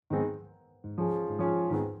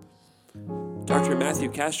Dr. Matthew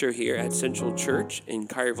Castro here at Central Church in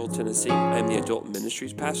Collierville, Tennessee. I'm the Adult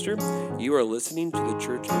Ministries Pastor. You are listening to the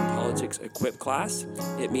Church and Politics Equip class.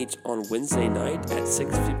 It meets on Wednesday night at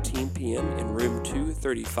 6:15 p.m. in room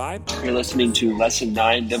 235. You're listening to Lesson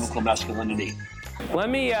 9, Biblical Masculinity.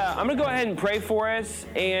 I'm going to go ahead and pray for us,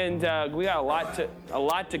 and we got a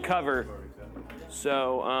lot to cover.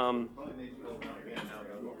 So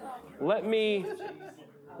let me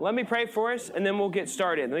pray for us, and then we'll get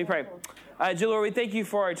started. Let me pray. Dear Lord, we thank you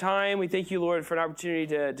for our time. We thank you, Lord, for an opportunity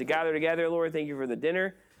to gather together. Lord, thank you for the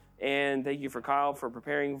dinner, and thank you for Kyle for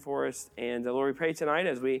preparing for us. And Lord, we pray tonight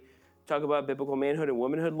as we talk about biblical manhood and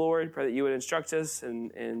womanhood, Lord, pray that you would instruct us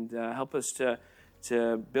and help us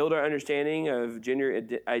to build our understanding of gender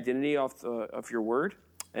identity off of your word,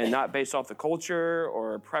 and not based off the culture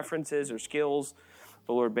or preferences or skills,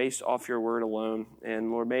 but Lord, based off your word alone. And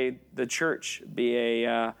Lord, may the church be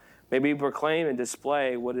may we proclaim and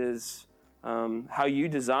display what is how you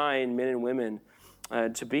design men and women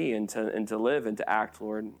to be and to live and to act,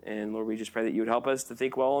 Lord. And Lord, we just pray that you would help us to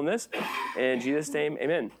think well on this. In Jesus' name,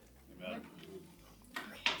 amen. Amen.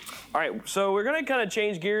 All right, so we're going to kind of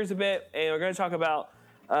change gears a bit, and we're going to talk about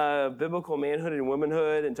biblical manhood and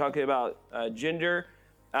womanhood and talking about gender.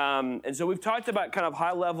 And so we've talked about kind of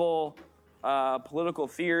high-level political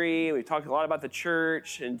theory. We've talked a lot about the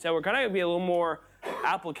church, and so we're kind of going to be a little more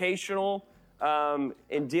applicational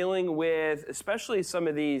in dealing with especially some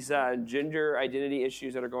of these gender identity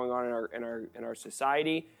issues that are going on in our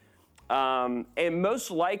society. And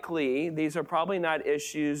most likely, these are probably not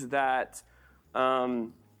issues that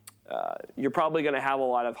you're probably going to have a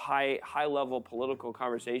lot of high-level political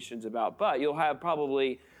conversations about, but you'll have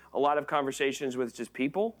probably a lot of conversations with just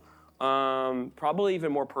people, probably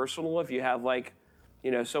even more personal if you have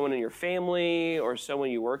someone in your family or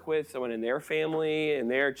someone you work with, someone in their family, and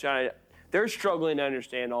they're struggling to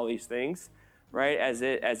understand all these things, right, as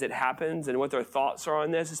it happens, and what their thoughts are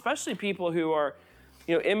on this, especially people who are,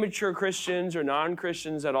 immature Christians or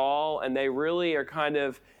non-Christians at all, and they really are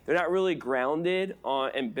they're not really grounded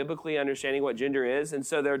on and biblically understanding what gender is, and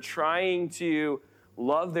so they're trying to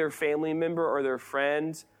love their family member or their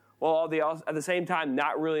friend, while at the same time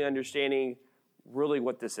not really understanding really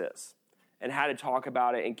what this is and how to talk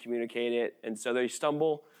about it and communicate it, and so they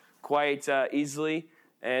stumble quite easily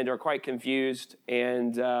and are quite confused,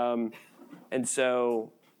 and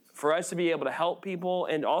so for us to be able to help people,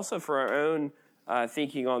 and also for our own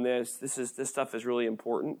thinking on this stuff is really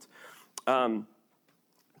important.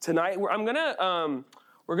 Tonight we're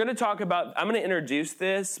going to talk about. I'm going to introduce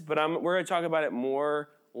this, but we're going to talk about it more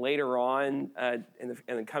later on in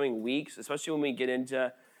the coming weeks, especially when we get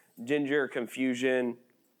into gender confusion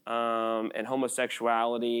and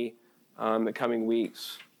homosexuality in the coming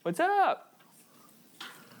weeks. What's up?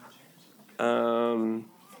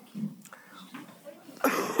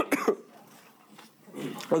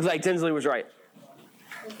 Looks like Tinsley was right.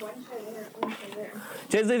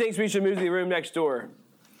 Tinsley thinks we should move to the room next door.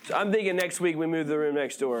 So I'm thinking next week we move to the room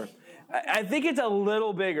next door. I think it's a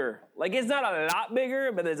little bigger. It's not a lot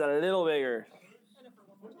bigger, but it's a little bigger.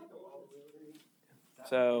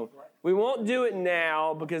 So we won't do it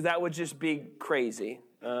now because that would just be crazy.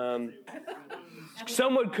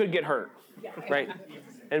 Someone could get hurt, right?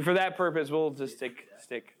 And for that purpose, we'll just stick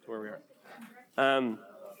to where we are.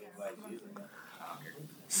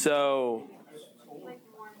 So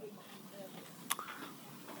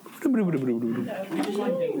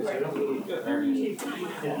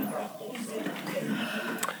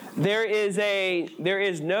there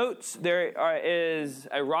is notes. There is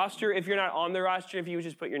a roster. If you're not on the roster, if you would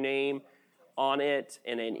just put your name on it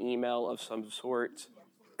and an email of some sort,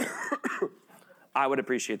 I would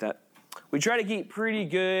appreciate that. We try to keep pretty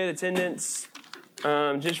good attendance,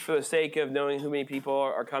 just for the sake of knowing who many people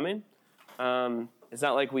are coming. It's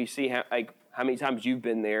not like we see how many times you've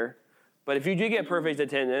been there. But if you do get perfect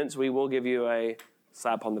attendance, we will give you a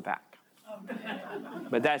slap on the back.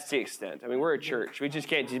 But that's the extent. I mean, we're a church. We just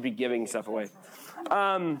can't just be giving stuff away.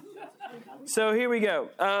 So here we go.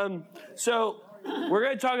 So we're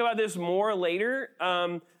going to talk about this more later.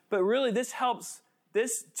 But really, this helps.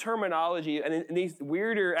 This terminology, and these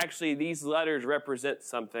letters represent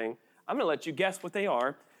something. I'm going to let you guess what they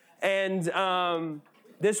are. And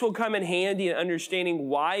this will come in handy in understanding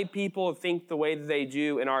why people think the way that they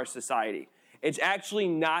do in our society. It's actually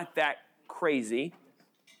not that crazy.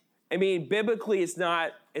 I mean, biblically, it's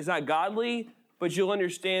not godly, but you'll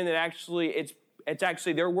understand that actually it's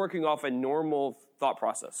actually they're working off a normal thought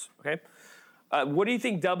process. Okay, what do you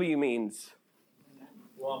think W means?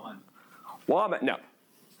 Woman. Woman? No.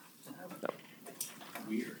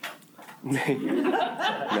 Weird.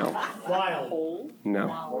 No. Wild.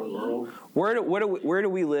 No. Where do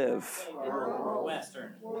we live?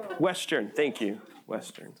 Western. Western. Thank you.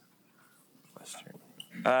 Western.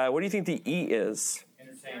 What do you think the E is?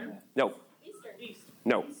 Entertainment. No.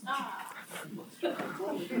 No.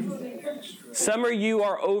 Some of you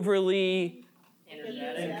are overly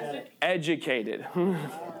educated.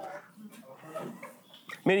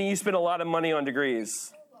 Meaning you spend a lot of money on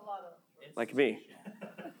degrees. Like me.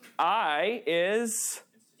 I is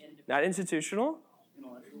not institutional.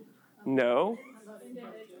 No.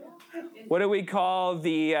 What do we call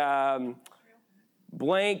the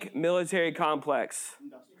blank military complex?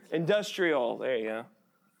 Industrial. There you go.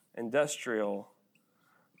 Industrial.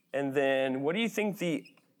 And then what do you think the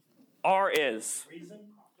R is? Reason?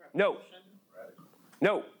 No.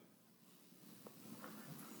 No.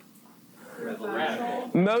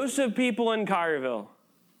 Radical. Most of people in Cairville.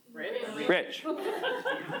 Rich.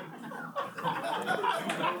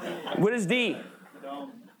 What is D?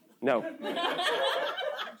 No.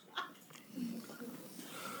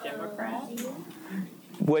 Democrat.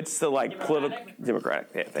 What's the political Democratic?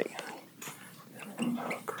 Yeah, thank you.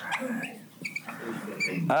 Democratic.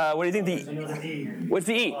 What do you think what's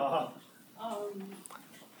the E?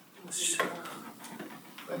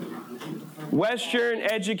 Western,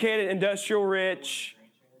 educated, industrial, rich,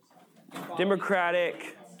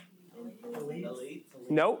 democratic.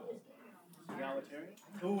 Nope. Egalitarian?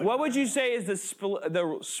 What would you say is the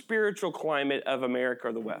spiritual climate of America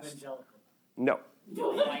or the West? No.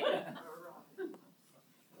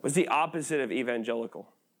 What's the opposite of evangelical?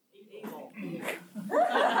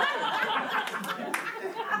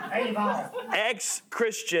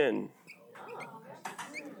 Ex-Christian.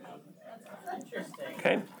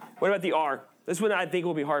 Okay. What about the R? This one I think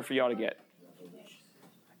will be hard for y'all to get.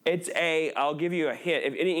 It's I'll give you a hint.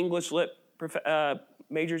 If any English lit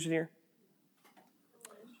majors in here?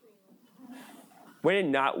 Way to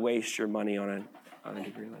not waste your money on a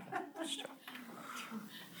degree like that.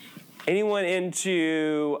 Anyone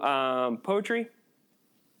into poetry?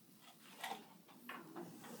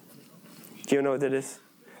 Do you know what that is?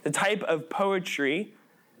 The type of poetry,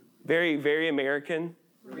 very, very American.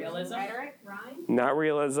 Realism. Rhetoric. Rhyme. Not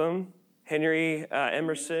realism. Henry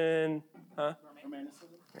Emerson. Huh? Romanticism?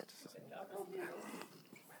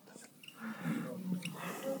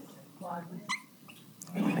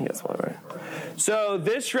 I think that's one right. So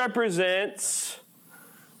this represents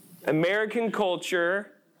American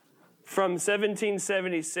culture from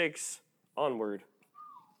 1776 onward.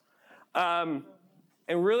 And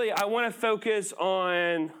really, I want to focus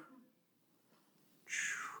on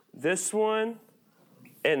this one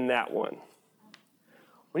and that one.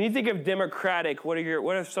 When you think of democratic, what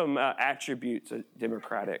are some attributes of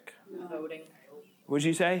democratic? Voting. What'd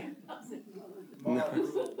you say?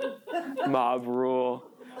 Mob rule.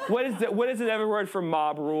 What is another word for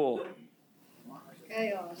mob rule?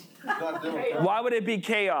 Chaos. Why would it be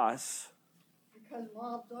chaos? Because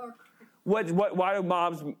mobs are. Why do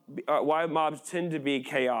mobs tend to be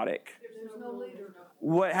chaotic? There's no leader.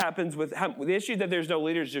 What happens with the issue that there's no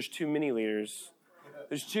leaders? There's too many leaders.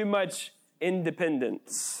 There's too much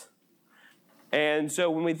independence. And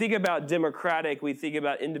so when we think about democratic, we think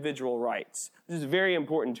about individual rights. This is very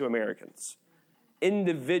important to Americans.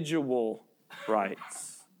 Individual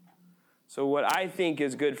rights. So what I think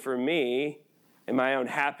is good for me and my own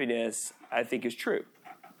happiness, I think is true.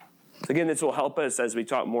 So again, this will help us as we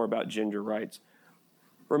talk more about gender rights.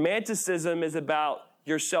 Romanticism is about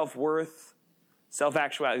your self-worth,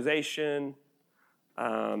 self-actualization,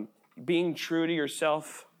 being true to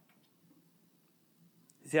yourself.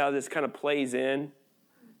 See how this kind of plays in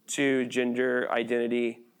to gender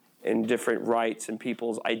identity and different rights and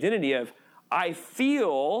people's identity of, I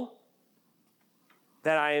feel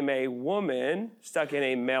that I am a woman stuck in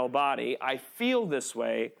a male body. I feel this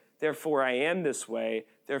way, therefore I am this way,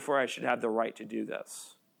 therefore I should have the right to do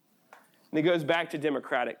this. And it goes back to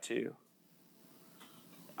democratic too.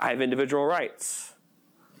 I have individual rights.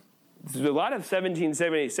 A lot of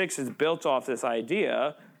 1776 is built off this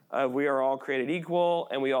idea of we are all created equal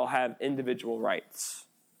and we all have individual rights.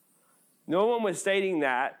 No one was stating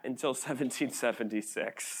that until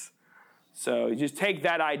 1776. So you just take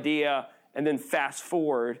that idea and then fast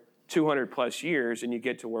forward 200 plus years and you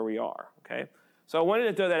get to where we are, okay? So I wanted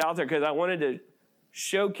to throw that out there because I wanted to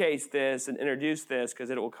showcase this and introduce this because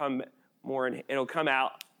it'll come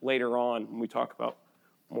out later on when we talk about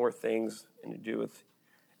more things and to do with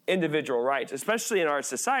individual rights, especially in our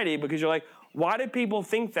society, because you're like, why do people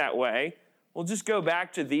think that way? Well, just go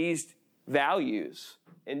back to these values: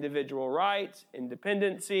 individual rights,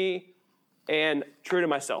 independency, and true to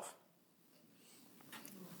myself.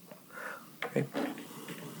 Okay.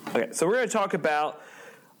 Okay, so we're going to talk about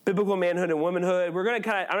biblical manhood and womanhood. I'm going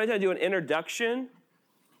to do an introduction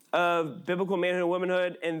of biblical manhood and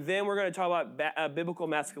womanhood, and then we're going to talk about biblical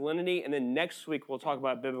masculinity, and then next week we'll talk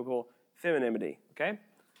about biblical femininity, okay?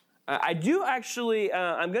 I'm going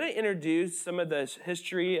to introduce some of the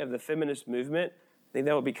history of the feminist movement. I think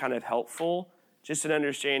that will be kind of helpful, just in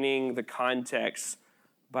understanding the context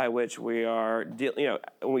by which we are,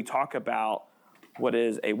 when we talk about what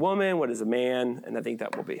is a woman, what is a man, and I think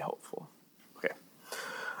that will be helpful. Okay.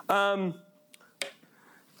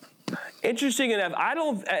 Interesting enough,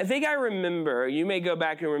 I think I remember, you may go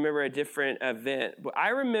back and remember a different event, but I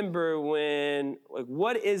remember when,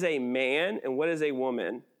 what is a man and what is a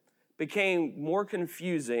woman became more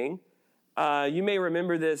confusing. You may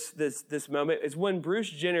remember this moment. It's when Bruce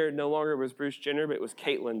Jenner no longer was Bruce Jenner, but it was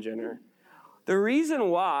Caitlyn Jenner. The reason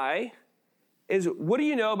why is, what did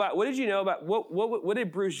you know about, what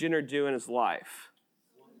did Bruce Jenner do in his life?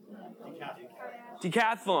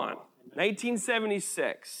 Decathlon,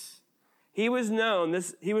 1976. He was known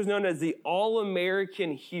as the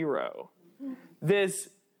All-American hero. This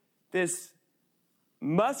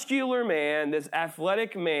muscular man, this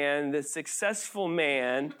athletic man, this successful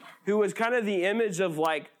man who was kind of the image of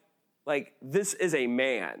like this is a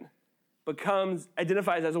man,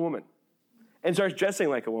 identifies as a woman and starts dressing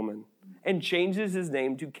like a woman and changes his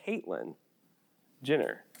name to Caitlyn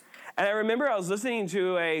Jenner. And I remember I was listening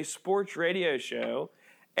to a sports radio show,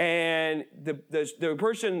 and the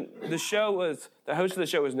host of the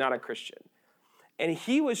show was not a Christian. And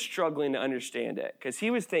he was struggling to understand it because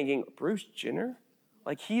he was thinking, Bruce Jenner?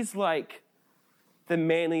 He's like the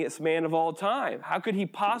manliest man of all time. How could he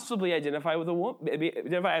possibly identify as a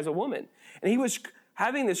woman? And he was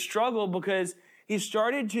having this struggle because he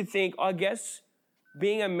started to think, I guess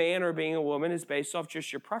being a man or being a woman is based off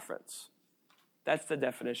just your preference. That's the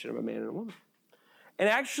definition of a man and a woman. And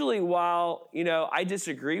actually, while, I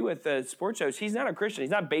disagree with the sports host, he's not a Christian. He's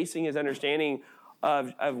not basing his understanding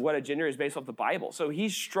of what a gender is based off the Bible. So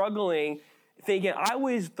he's struggling, thinking, I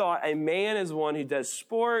always thought a man is one who does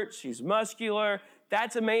sports, he's muscular,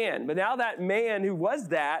 that's a man. But now that man who was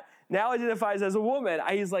that now identifies as a woman.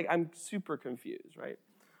 He's like, I'm super confused, right?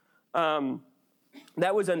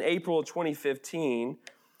 That was in April 2015.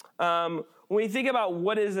 When you think about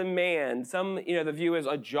what is a man, the view is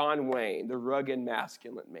a John Wayne, the rugged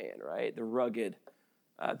masculine man, right? The rugged,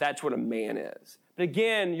 that's what a man is. But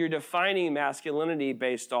again, you're defining masculinity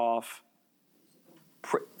based off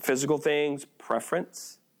physical things,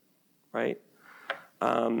 preference, right?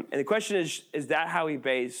 And the question is that how he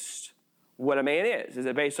based what a man is? Is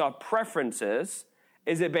it based off preferences?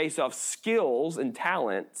 Is it based off skills and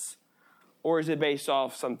talents? Or is it based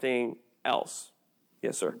off something else?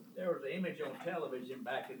 Yes, sir. There was an image on television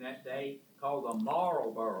back in that day called the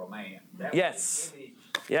Marlboro Man. That yes. Was the image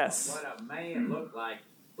yes. of what a man looked like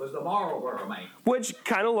was the Marlboro Man. Which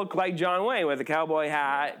kind of looked like John Wayne with a cowboy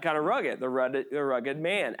hat, kind of rugged, the rugged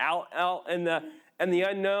man. Out in the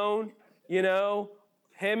unknown,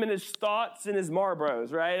 him and his thoughts and his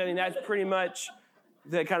Marlboros, right? I mean, that's pretty much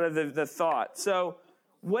the kind of the thought. So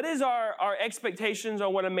what is our expectations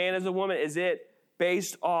on what a man is, a woman? Is it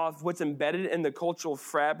based off what's embedded in the cultural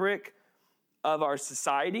fabric of our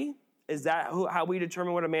society? Is that how we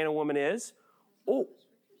determine what a man and woman is? Oh,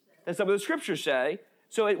 that's what the scriptures say.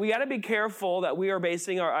 So we got to be careful that we are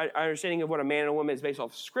basing our understanding of what a man and a woman is based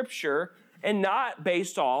off scripture and not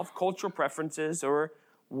based off cultural preferences or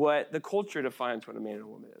what the culture defines what a man and a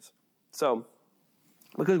woman is. So,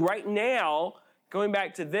 because right now, going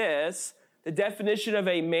back to this, the definition of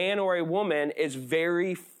a man or a woman is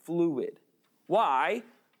very fluid. Why?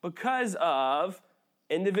 Because of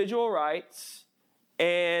individual rights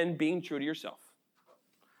and being true to yourself.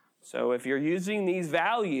 So if you're using these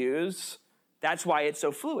values, that's why it's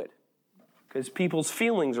so fluid. Because people's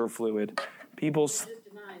feelings are fluid. Just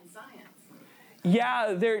denying science.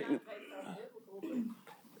 Yeah, they're... It's not based off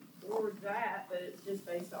biblical, or that, but it's just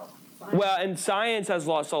based off science. Well, and science has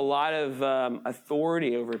lost a lot of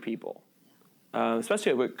authority over people.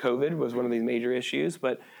 Especially with COVID was one of these major issues.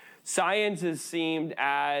 But science is seen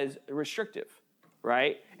as restrictive,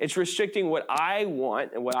 right? It's restricting what I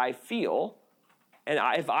want and what I feel. And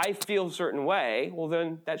if I feel a certain way, well,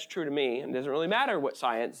 then that's true to me. And it doesn't really matter what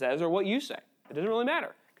science says or what you say. It doesn't really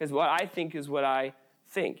matter. Because what I think is what I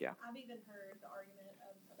think, yeah. I've even heard the argument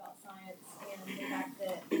about science and the fact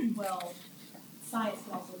that, science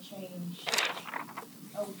can also change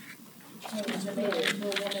the man into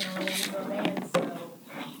a woman or a woman into a man, so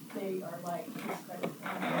they are like discredited.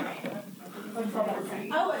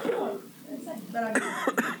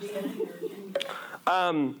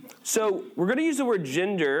 So we're going to use the word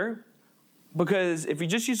gender Because if you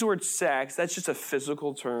just use the word sex, that's just a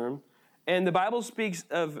physical term. And the Bible speaks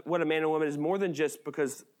of what a man and woman is more than just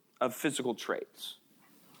because of physical traits,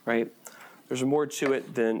 right? There's more to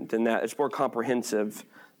it than that. It's more comprehensive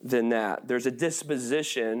than that. There's a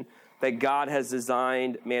disposition that God has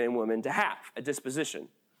designed man and woman to have, a disposition.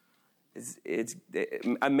 It's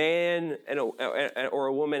a man or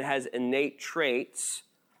a woman has innate traits.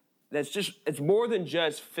 It's more than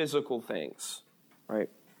just physical things, right?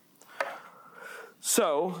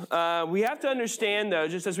 So we have to understand, though,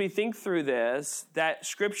 just as we think through this, that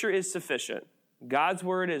Scripture is sufficient. God's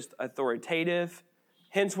word is authoritative,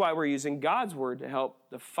 hence why we're using God's word to help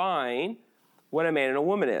define what a man and a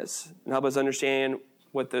woman is and help us understand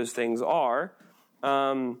what those things are.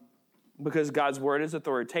 Because God's word is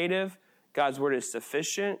authoritative, God's word is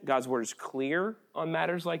sufficient, God's word is clear on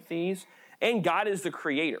matters like these, and God is the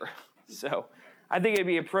creator. So I think it'd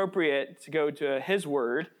be appropriate to go to his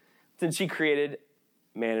word since he created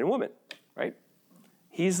man and woman, right?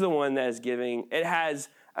 He's the one that is giving. It has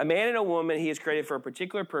a man and a woman he has created for a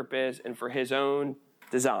particular purpose and for his own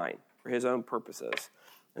design, for his own purposes.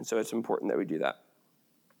 And so it's important that we do that.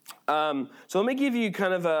 So let me give you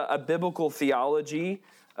kind of a biblical theology.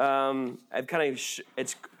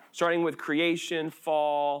 It's starting with creation,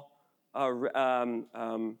 fall,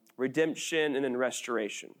 redemption, and then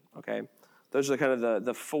restoration. Okay, those are kind of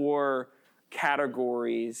the four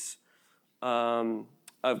categories of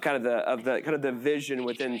the vision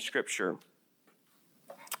within Scripture.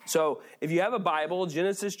 So if you have a Bible,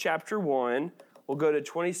 Genesis chapter 1, we'll go to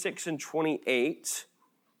 26 and 28.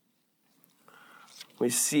 We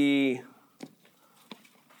see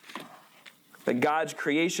that God's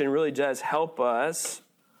creation really does help us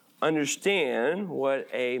understand what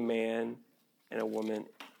a man and a woman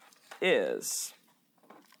is.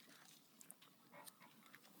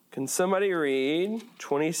 Can somebody read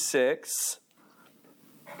 26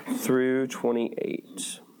 through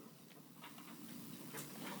 28?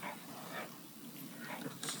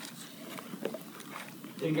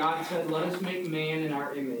 Then God said, "Let us make man in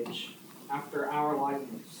our image, after our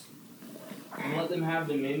likeness, and let them have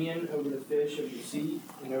dominion over the fish of the sea,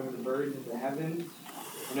 and over the birds of the heavens,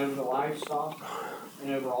 and over the livestock,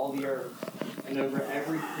 and over all the earth, and over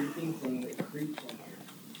every creeping thing that creeps on the earth."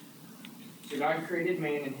 So God created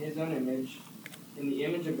man in his own image. In the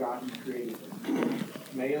image of God he created them.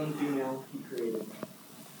 Male and female he created them.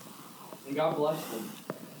 And God blessed them.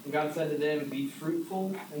 And God said to them, "Be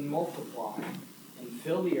fruitful and multiply, and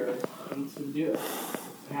fill the earth and subdue it,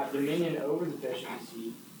 and have dominion over the fish of the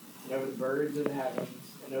sea, and over the birds of the heavens,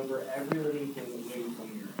 and over every living thing that moves on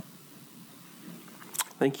the earth."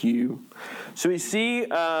 Thank you. So we see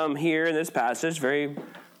here in this passage, very,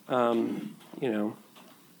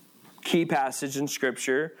 key passage in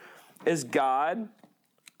Scripture, is God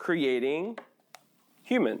creating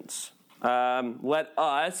humans. Let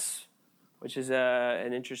us, which is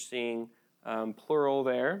an interesting plural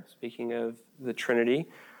there, speaking of the Trinity,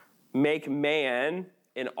 make man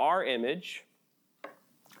in our image,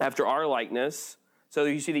 after our likeness. So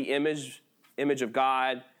you see the image of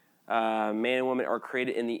God. Man and woman are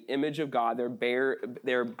created in the image of God. They're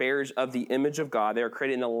bearers of the image of God. They are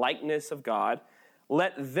created in the likeness of God.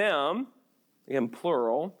 Let them, again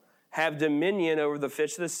plural, have dominion over the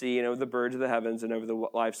fish of the sea and over the birds of the heavens and over the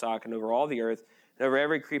livestock and over all the earth and over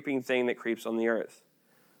every creeping thing that creeps on the earth.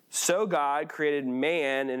 So God created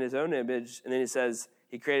man in his own image, and then he says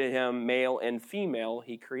he created him male and female.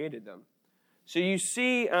 He created them. So you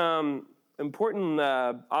see important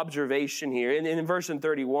observation here. In verse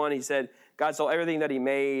 31, he said, God saw everything that he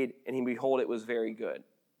made, and he behold, it was very good.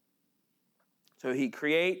 So he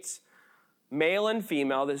creates male and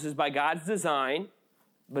female. This is by God's design.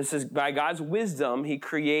 This is by God's wisdom. He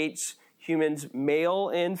creates humans male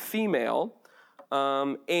and female.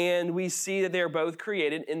 And we see that they're both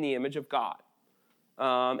created in the image of God.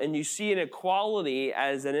 And you see an equality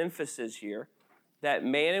as an emphasis here, that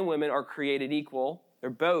man and women are created equal. They're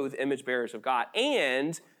both image bearers of God.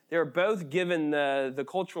 And they're both given the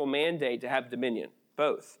cultural mandate to have dominion.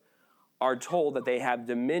 Both are told that they have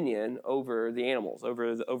dominion over the animals,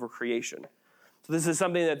 over creation. So this is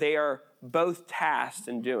something that they are both tasked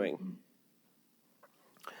in doing.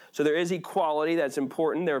 So there is equality that's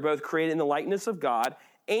important. They're both created in the likeness of God,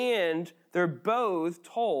 and they're both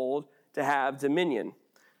told to have dominion.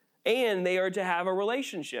 And they are to have a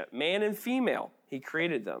relationship, man and female. He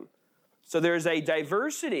created them. So there's a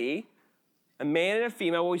diversity, a man and a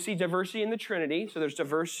female. Well, we see diversity in the Trinity. So there's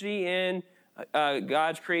diversity in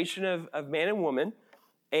God's creation of man and woman,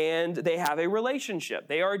 and they have a relationship.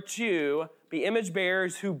 They are to be image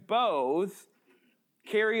bearers who both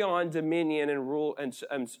carry on dominion and rule and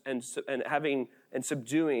having and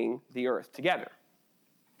subduing the earth together.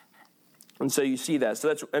 And so you see that. So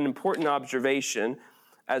that's an important observation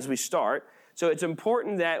as we start. So it's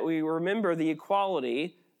important that we remember the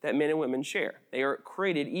equality that men and women share. They are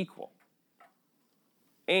created equal.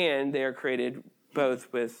 And they are created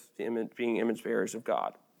both with the being image bearers of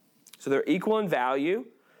God. So they're equal in value.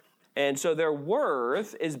 And so their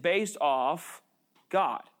worth is based off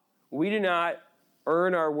God. We do not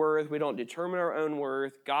earn our worth. We don't determine our own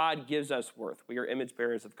worth. God gives us worth. We are image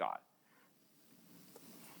bearers of God.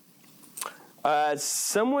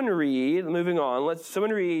 Someone read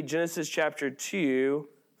Genesis chapter 2,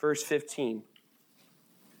 verse 15.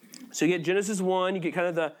 So you get Genesis 1, you get kind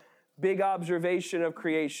of the big observation of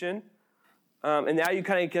creation. And now you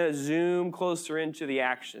kind of zoom closer into the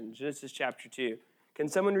action. Genesis chapter 2. Can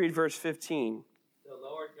someone read verse 15? The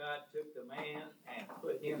Lord God took the man and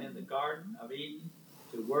put him in the Garden of Eden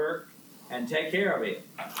to work and take care of it.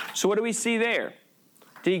 So what do we see there?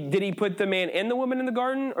 Did he put the man and the woman in the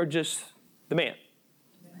garden, or just the man?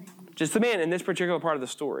 Just the man in this particular part of the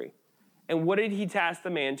story. And what did he task the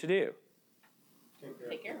man to do?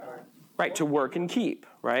 Take care of it. Right, to work and keep,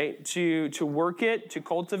 right? To work it, to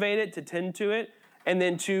cultivate it, to tend to it, and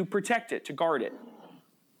then to protect it, to guard it.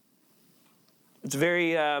 It's a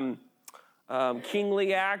very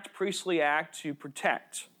kingly act, priestly act to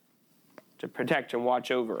protect and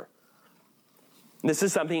watch over. And this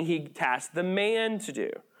is something he tasked the man to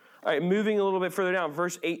do. All right, moving a little bit further down,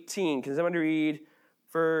 verse 18. Can somebody read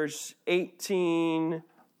verse 18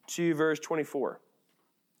 to verse 24?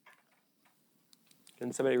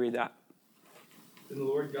 Can somebody read that? Then the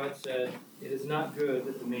Lord God said, "It is not good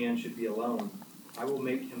that the man should be alone. I will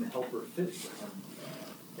make him a helper fit for him."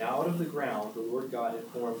 Now out of the ground the Lord God had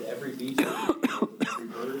formed every beast of the field and every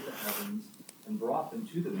bird of the heavens, and brought them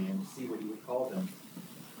to the man to see what he would call them.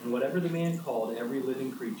 And whatever the man called every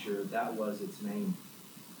living creature, that was its name.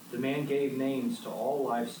 The man gave names to all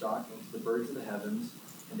livestock and to the birds of the heavens,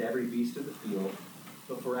 and to every beast of the field.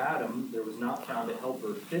 But for Adam there was not found a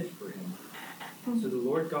helper fit for him. So the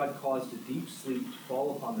Lord God caused a deep sleep to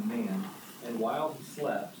fall upon the man, and while he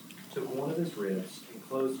slept, took one of his ribs and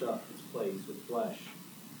closed up its place with flesh.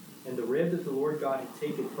 And the rib that the Lord God had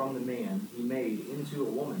taken from the man he made into a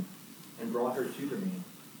woman, and brought her to the man.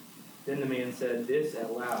 Then the man said, "This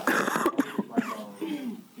at last is bone of my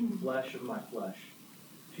bones, flesh of my flesh.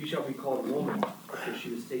 She shall be called woman, because she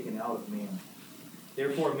was taken out of man.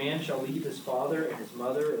 Therefore a man shall leave his father and his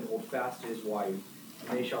mother, and hold fast to his wife,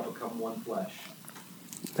 and they shall become one flesh."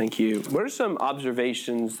 Thank you. What are some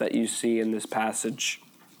observations that you see in this passage?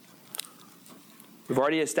 We've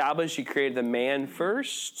already established he created the man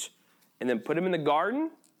first and then put him in the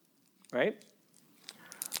garden, right?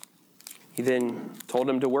 He then told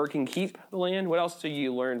him to work and keep the land. What else do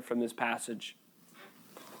you learn from this passage?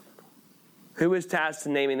 Who was tasked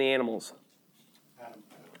in naming the animals?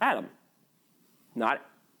 Adam. Not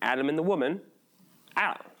Adam and the woman.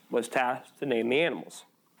 Adam was tasked to name the animals.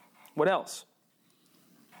 What else?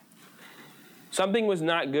 Something was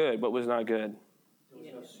not good. What was not good?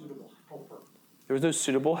 There was no suitable helper. There was no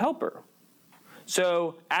suitable helper.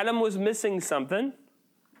 So Adam was missing something.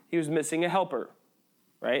 He was missing a helper,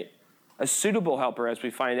 right? A suitable helper, as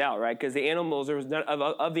we find out, right? Because the animals, there was none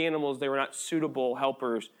of the animals, they were not suitable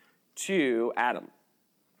helpers to Adam.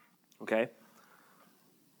 Okay?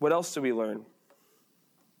 What else do we learn?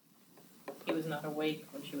 He was not awake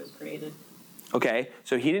when she was created. Okay,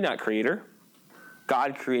 so he did not create her.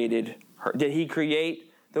 God created her. Did he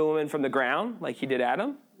create the woman from the ground like he did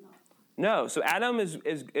Adam? No. So Adam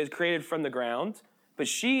is created from the ground, but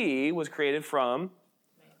she was created from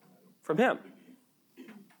him.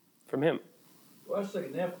 From him. What's the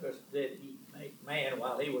significance did he make man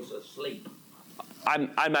while he was asleep?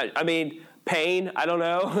 Pain, I don't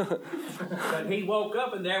know. But he woke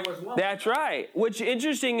up and there was one. That's right. Which,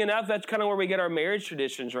 interesting enough, that's kind of where we get our marriage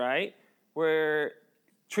traditions, right? Where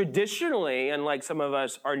traditionally, unlike some of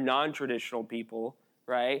us are non-traditional people,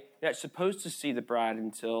 right? You're not supposed to see the bride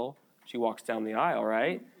until she walks down the aisle,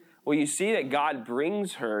 right? Well, you see that God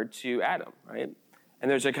brings her to Adam, right? And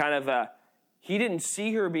there's a kind of he didn't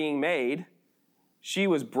see her being made. She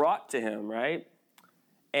was brought to him, right?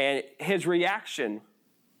 And his reaction,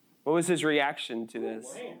 what was his reaction to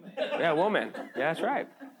this? Yeah, woman. Yeah, that's right.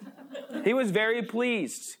 He was very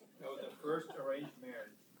pleased. That was the first arranged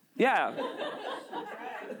marriage. Yeah.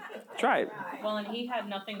 That's right. Well, and he had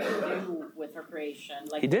nothing to do with her creation.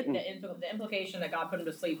 Like he didn't. The implication that God put him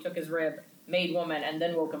to sleep, took his rib, made woman, and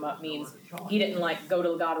then woke him up means he didn't go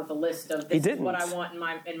to God with a list of this is what I want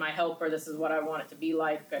in my helper, this is what I want it to be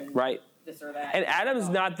like, and right. this or that. And Adam's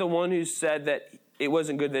not the one who said that it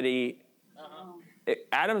wasn't good that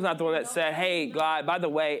Adam's not the one that said, hey, God, by the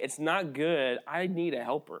way, it's not good. I need a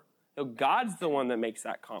helper. God's the one that makes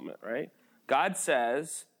that comment, right? God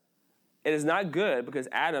says it is not good because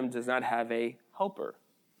Adam does not have a helper.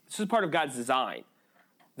 This is part of God's design,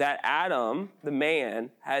 that Adam, the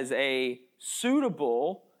man, has a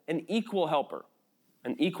suitable and equal helper.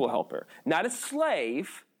 An equal helper. Not a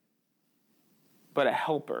slave, but a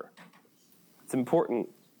helper. It's important.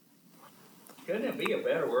 Couldn't it be a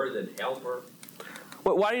better word than helper?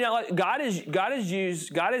 Well, why do you not like God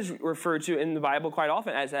is referred to in the Bible quite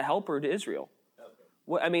often as a helper to Israel. Okay.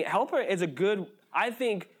 Well, I mean, helper is a good, I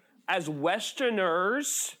think, as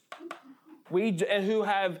Westerners,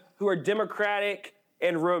 who are democratic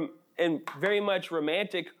and very much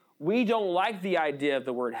romantic, we don't like the idea of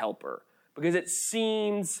the word helper because it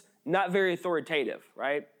seems not very authoritative,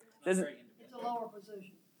 right? It's a lower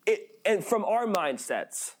position. And from our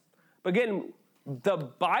mindsets. But again, the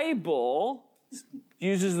Bible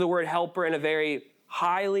uses the word helper in a very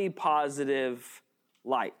highly positive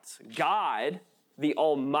light. God, the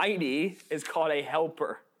Almighty, is called a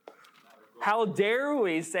helper. How dare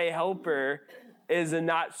we say helper is a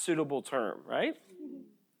not suitable term, right?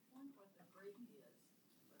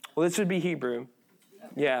 Well, this would be Hebrew.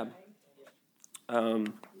 Yeah.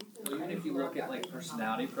 Even if you look at like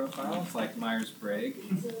personality profiles, like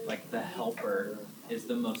Myers-Briggs, like the helper is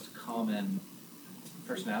the most common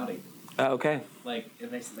personality. Okay. Like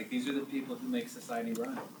these are the people who make society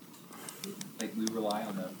run. Like we rely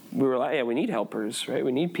on them. We need helpers, right?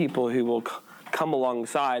 We need people who will come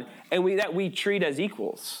alongside, and we treat as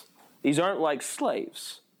equals. These aren't like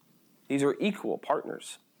slaves. These are equal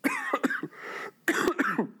partners.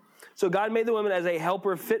 So God made the woman as a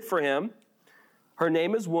helper fit for him. Her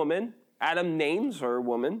name is woman. Adam names her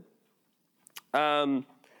woman. The man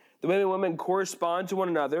and woman correspond to one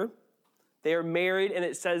another. They are married, and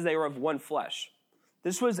it says they are of one flesh.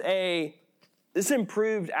 This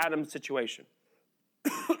improved Adam's situation.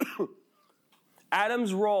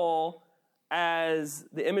 Adam's role as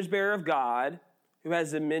the image bearer of God, who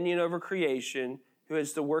has dominion over creation, who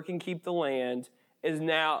has to work and keep the land, is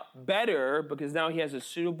now better because now he has a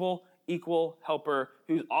suitable, equal helper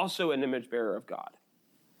who's also an image bearer of God.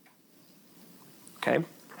 Okay?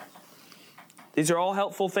 These are all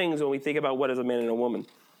helpful things when we think about what is a man and a woman.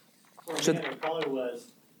 Well, it probably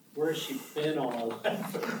was, where's she been on all that?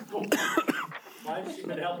 Why has she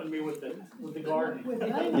been helping me with the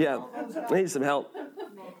garden? Yeah, I need some help.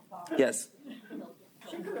 Yes.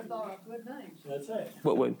 She could have thought of good names. That's it.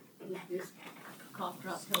 What would?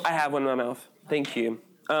 I have one in my mouth. Thank you.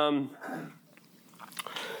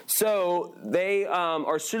 So they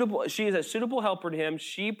are suitable. She is a suitable helper to him.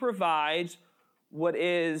 She provides what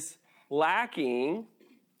is lacking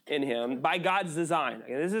in him by God's design.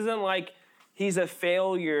 Okay, this isn't like he's a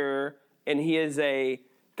failure and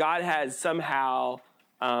God has somehow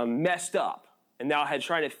messed up and now had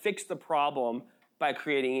tried to fix the problem by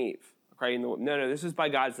creating Eve. No, this is by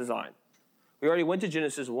God's design. We already went to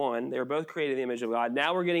Genesis 1. They were both created in the image of God.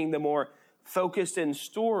 Now we're getting the more focused in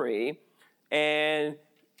story. And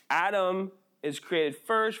Adam is created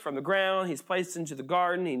first from the ground. He's placed into the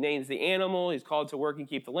garden. He names the animal. He's called to work and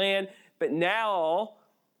keep the land. But now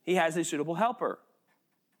he has a suitable helper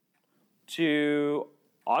to,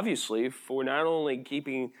 obviously, for not only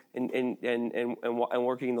keeping and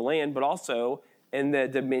working the land, but also in the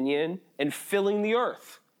dominion and filling the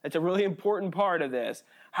earth. That's a really important part of this.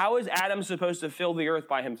 How is Adam supposed to fill the earth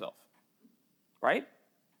by himself? Right?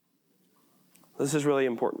 This is really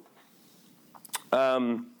important.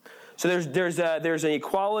 So there's an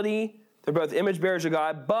equality. They're both image bearers of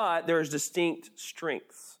God, but there's distinct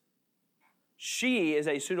strengths. She is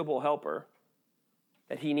a suitable helper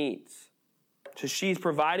that he needs. So she's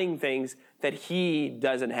providing things that he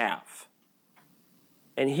doesn't have.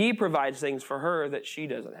 And he provides things for her that she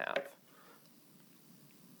doesn't have.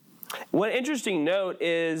 One interesting note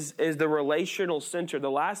is the relational center. The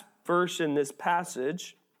last verse in this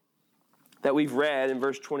passage that we've read in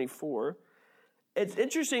verse 24, it's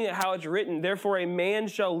interesting how it's written, therefore a man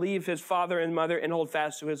shall leave his father and mother and hold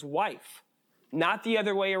fast to his wife, not the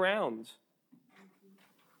other way around.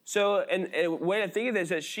 So and a way to think of this is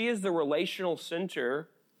that she is the relational center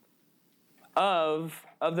of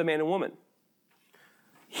the man and woman.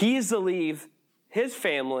 He is to leave his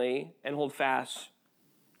family and hold fast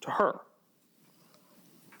to her.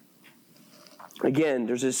 Again,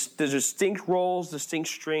 there's distinct roles, distinct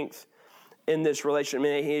strength in this relationship. I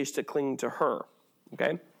mean, he is to cling to her.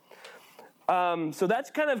 Okay? So that's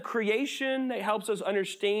kind of creation that helps us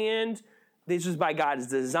understand this is by God's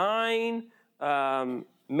design. Man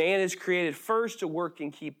man is created first to work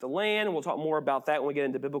and keep the land. And we'll talk more about that when we get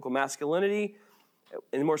into biblical masculinity,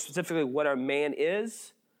 and more specifically what a man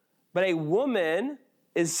is. But a woman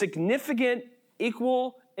is significant,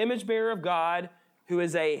 equal image bearer of God, who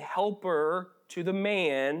is a helper to the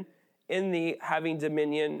man in the having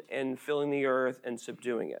dominion and filling the earth and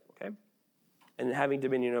subduing it, okay? And having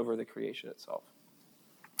dominion over the creation itself.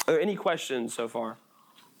 Are there any questions so far?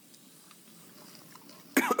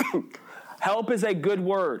 Help is a good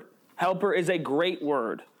word. Helper is a great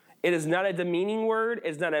word. It is not a demeaning word.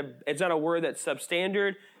 It's not a word that's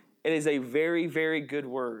substandard. It is a very, very good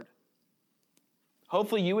word.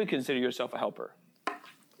 Hopefully you would consider yourself a helper.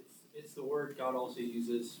 It's the word God also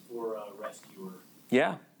uses for a rescuer.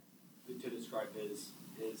 Yeah. To describe his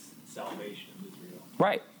salvation of Israel.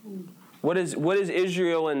 Right. What is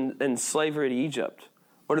Israel in slavery to Egypt?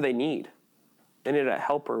 What do they need? They need a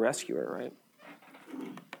helper, rescuer, right?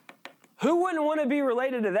 Who wouldn't want to be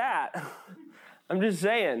related to that? I'm just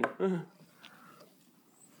saying.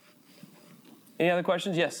 Any other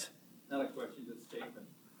questions? Yes. Not a question, just a statement.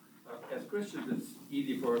 As Christians, it's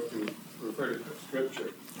easy for us to refer to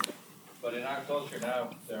Scripture. But in our culture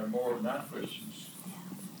now, there are more non-Christians,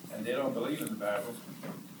 and they don't believe in the Bible.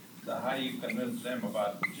 So how do you convince them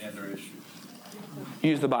about the gender issue?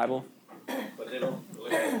 Use the Bible. But they don't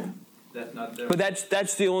believe it. That's not their... But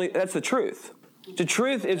that's the truth. The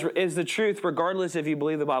truth is the truth regardless if you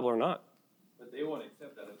believe the Bible or not. But they won't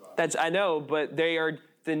accept that as well. I know, but they are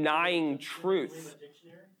denying truth.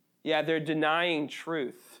 Yeah, they're denying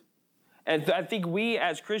truth. And I think we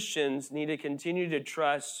as Christians need to continue to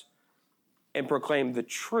trust and proclaim the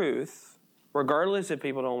truth, regardless if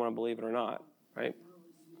people don't want to believe it or not, right?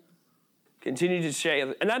 Continue to say,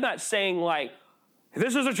 and I'm not saying like,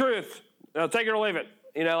 this is the truth, take it or leave it.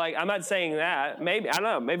 I'm not saying that. Maybe, I don't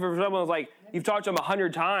know, maybe for someone like, you've talked to them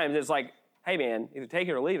 100 times, it's like, hey man, either take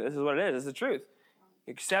it or leave it. This is what it is. This is the truth.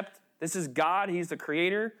 Accept, this is God. He's the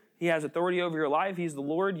creator. He has authority over your life. He's the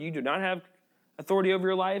Lord. You do not have authority over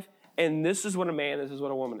your life. And this is what a man, this is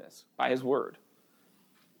what a woman is, by his word.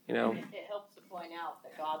 It helps to point out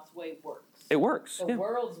that God's way works. It works. The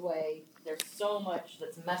world's way, there's so much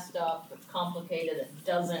that's messed up, that's complicated, that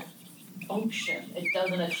doesn't function. It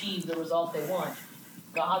doesn't achieve the result they want.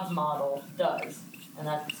 God's model does. And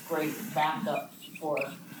that's great backup for,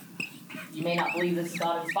 you may not believe this is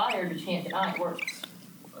God inspired, but you can't deny it works.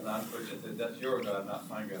 Well, non-Christians, that's your God, not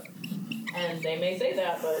my God. And they may say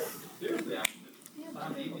that, but... Seriously, it's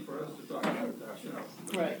not easy for us to talk about it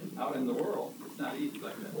ourselves. Right. Out in the world, it's not easy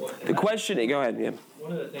like that. The question, go ahead, yeah.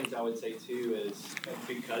 One of the things I would say too is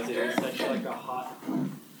because it is such like a hot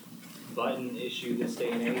button issue this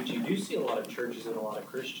day and age, you do see a lot of churches and a lot of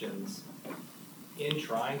Christians in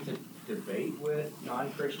trying to debate with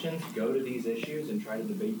non-Christians, go to these issues and try to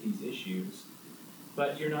debate these issues,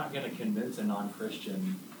 but you're not going to convince a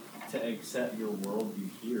non-Christian to accept your worldview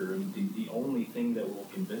here. And the only thing that will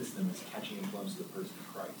convince them is catching a glimpse of the person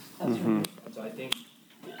of Christ. That's right. And so I think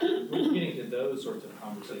when you're getting to those sorts of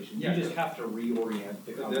conversations, you just have to reorient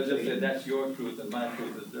the conversation. They'll just say that's your truth and my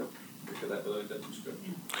truth is different because I believe that's the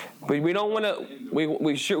Scripture. But we don't want to.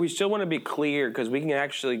 We still want to be clear because we can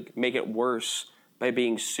actually make it worse by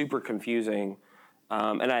being super confusing.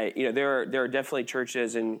 There are definitely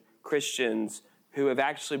churches and Christians who have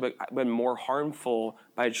actually been more harmful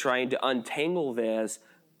by trying to untangle this,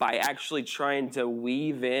 by actually trying to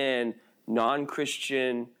weave in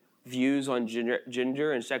non-Christian views on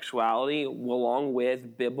gender and sexuality along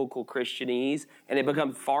with biblical Christianese, and it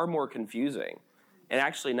becomes far more confusing and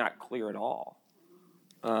actually not clear at all.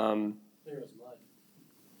 Clear as mud.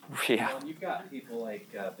 Yeah. Well, you've got people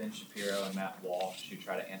like Ben Shapiro and Matt Walsh who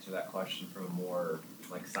try to answer that question from a more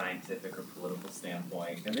scientific or political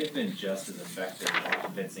standpoint, and they've been just as effective at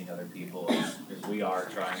convincing other people as we are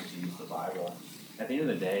trying to use the Bible. At the end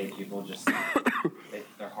of the day, people just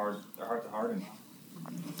their hearts are hardened.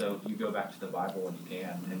 So you go back to the Bible when you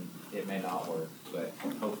can, and it may not work, but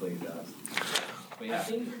hopefully it does. But yeah.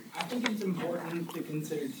 I think it's important to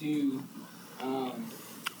consider too.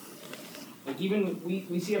 Even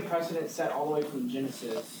we see a precedent set all the way from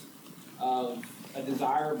Genesis of a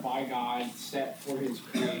desire by God set for His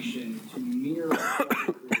creation to mirror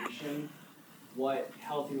creation what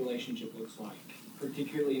healthy relationship looks like,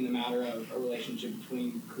 particularly in the matter of a relationship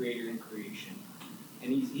between creator and creation.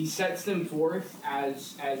 And he sets them forth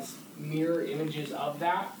as mirror images of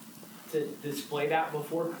that, to display that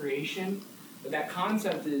before creation. But that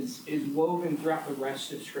concept is woven throughout the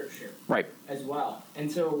rest of Scripture, right, as well.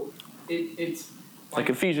 And so it's like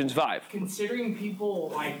Ephesians 5. Considering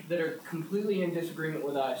people that are completely in disagreement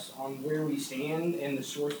with us on where we stand and the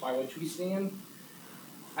source by which we stand,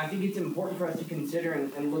 I think it's important for us to consider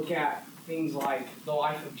and look at things like the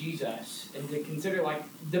life of Jesus, and to consider, like,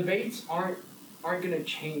 debates aren't going to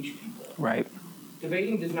change people. Right.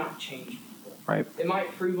 Debating does not change people. Right. It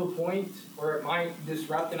might prove a point, or it might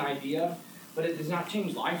disrupt an idea, but it does not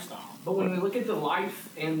change lifestyle. But when we look at the life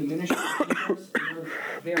and the ministry of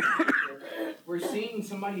Jesus, we're seeing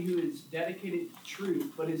somebody who is dedicated to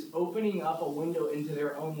truth, but is opening up a window into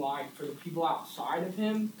their own life for the people outside of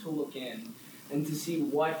him to look in and to see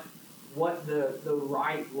what the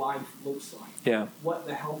right life looks like. Yeah. What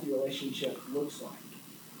the healthy relationship looks like.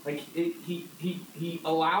 Like, he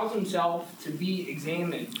allows himself to be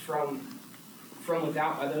examined from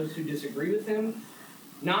without by those who disagree with him,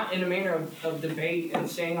 not in a manner of debate and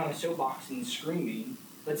staying on a soapbox and screaming,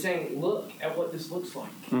 but saying, look at what this looks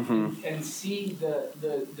like, and see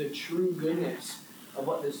the true goodness of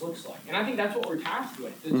what this looks like. And I think that's what we're tasked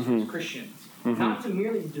with as Christians, not to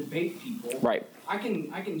merely debate people. Right. I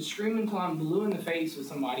can scream until I'm blue in the face with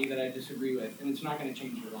somebody that I disagree with, and it's not going to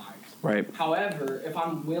change their lives. Right. However, if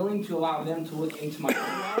I'm willing to allow them to look into my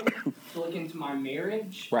own life, to look into my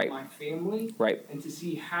marriage, my family, and to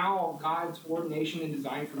see how God's ordination and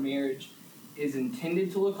design for marriage is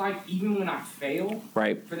intended to look like, even when I fail,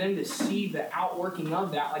 for them to see the outworking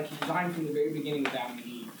of that, like he designed from the very beginning with Adam and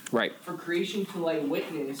Eve. Right. For creation to lay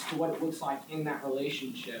witness to what it looks like in that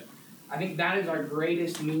relationship. I think that is our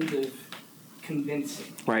greatest means of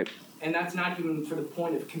convincing. Right. And that's not even for the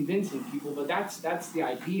point of convincing people, but that's the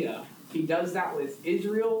idea. He does that with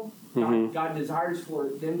Israel. God desires for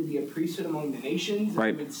them to be a priesthood among the nations.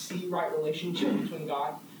 That we would see right relationship between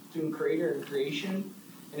God, between Creator and creation.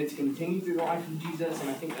 And it's continued through the life of Jesus, and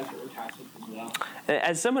I think that's what we're tasked with as well.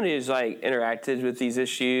 As someone who's interacted with these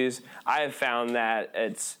issues, I have found that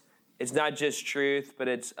it's not just truth, but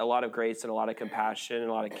it's a lot of grace and a lot of compassion and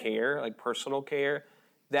a lot of care, like personal care.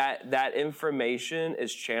 That information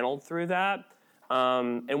is channeled through that.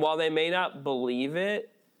 And while they may not believe it,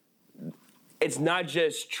 it's not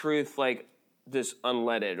just truth like this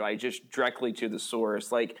unleaded, right? Just directly to the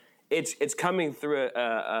source. Like it's coming through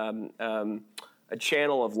a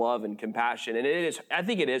channel of love and compassion, and I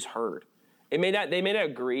think it is heard. They may not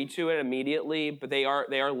agree to it immediately, but they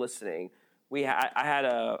are listening. I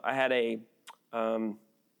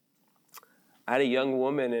had a young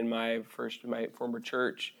woman in my former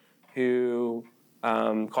church who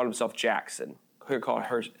called himself Jackson.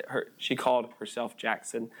 She called herself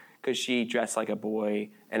Jackson because she dressed like a boy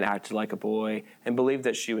and acted like a boy and believed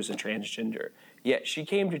that she was a transgender. Yet she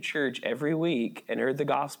came to church every week and heard the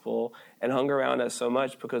gospel and hung around us so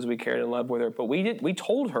much because we cared and loved with her. But we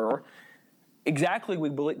told her exactly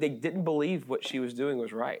they didn't believe what she was doing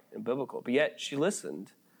was right and biblical. But yet she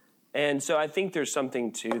listened. And so I think there's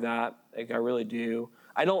something to that. Like, I really do.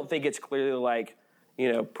 I don't think it's clearly like,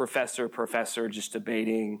 professor just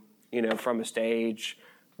debating, from a stage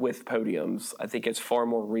with podiums. I think it's far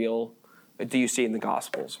more real. Do you see in the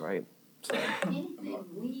Gospels, right? So. Anything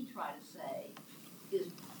we try to say is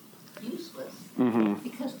useless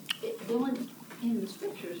because in the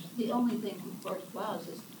Scriptures, the only thing worthwhile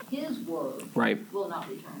is His word will not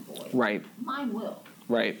return void. Right. Mine will.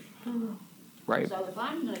 Right. Right. So if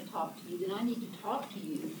I'm going to talk to you, then I need to talk to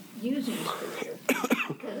you using Scripture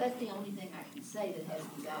because that's the only thing I can say that has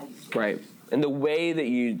any value. Right. And the way that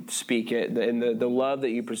you speak it and the love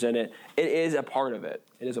that you present it is a part of it.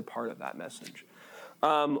 It is a part of that message.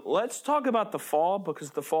 Let's talk about the fall,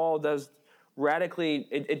 because the fall does radically,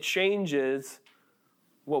 it changes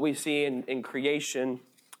what we see in creation.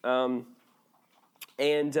 So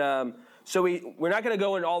we're not going to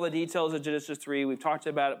go into all the details of Genesis 3. We've talked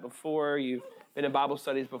about it before. You've been in Bible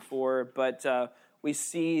studies before. But we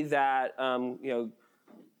see that,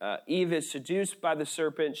 Eve is seduced by the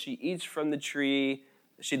serpent. She eats from the tree.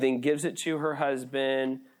 She then gives it to her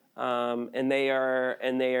husband. And they are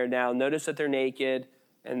now, notice that they're naked.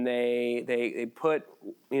 And they put,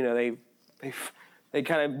 they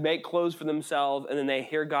kind of make clothes for themselves. And then they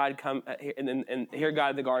hear God come, and hear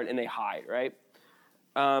God in the garden, and they hide, right?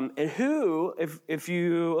 And who, if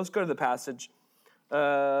you, let's go to the passage,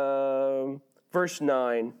 verse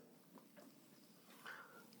 9.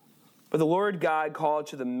 But the Lord God called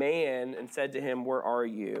to the man and said to him, "Where are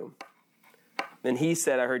you?" Then he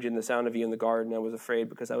said, "I heard you in the sound of you in the garden. I was afraid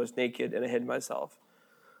because I was naked and I hid myself."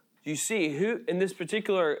 You see, who in this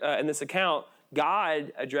particular, in this account,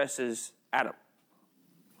 God addresses Adam.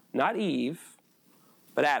 Not Eve,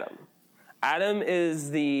 but Adam. Adam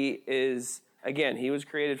again, he was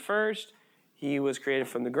created first. He was created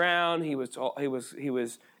from the ground. He was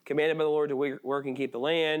commanded by the Lord to work and keep the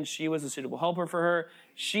land. She was a suitable helper for her.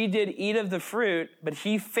 She did eat of the fruit, but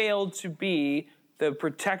he failed to be the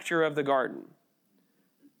protector of the garden.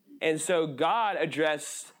 And so God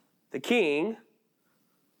addressed the king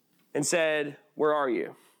and said, where are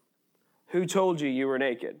you? Who told you you were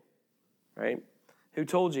naked? Right? Who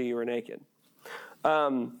told you you were naked?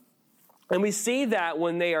 And we see that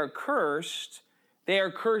when they are cursed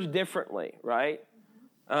differently, right?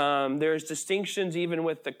 There's distinctions even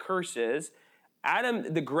with the curses.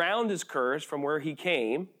 Adam, the ground is cursed from where he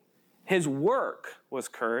came. His work was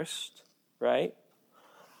cursed, right?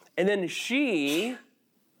 And then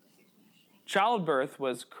childbirth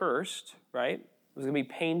was cursed, right? It was going to be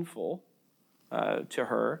painful to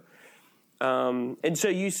her. And so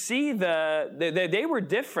you see they were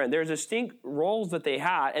different. There's distinct roles that they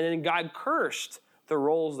had, and then God cursed the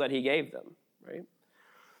roles that he gave them, right?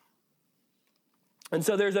 And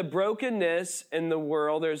so there's a brokenness in the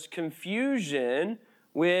world. There's confusion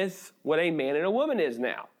with what a man and a woman is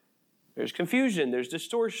now. There's confusion. There's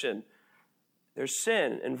distortion. There's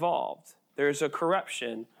sin involved. There's a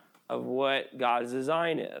corruption of what God's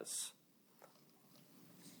design is.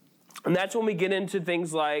 And that's when we get into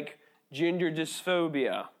things like gender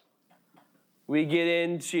dysphoria. We get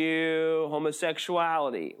into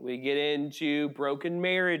homosexuality. We get into broken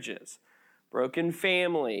marriages, broken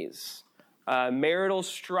families, marital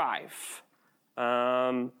strife,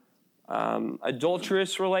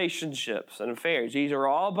 adulterous relationships and affairs. These are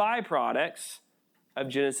all byproducts of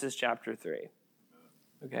Genesis chapter 3.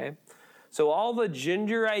 Okay? So all the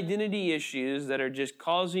gender identity issues that are just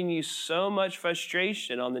causing you so much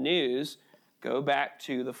frustration on the news go back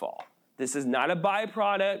to the fall. This is not a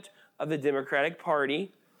byproduct of the Democratic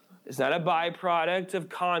Party. It's not a byproduct of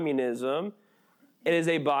communism. It is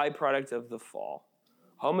a byproduct of the fall.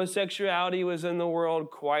 Homosexuality was in the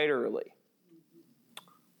world quite early.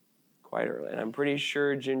 Quite early. And I'm pretty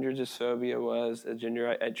sure gender dysphoria was,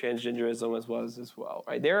 transgenderism was as well.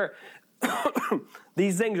 Right?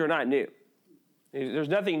 These things are not new. There's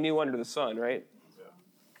nothing new under the sun, right?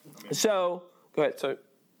 Yeah. So, go ahead. So,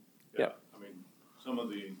 yeah. I mean, some of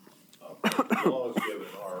the laws given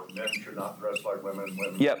are men should not dress like women,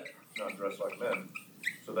 women Yep. should not dress like men.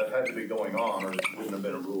 So that had to be going on, or it wouldn't have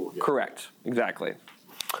been a rule given. Correct. Exactly.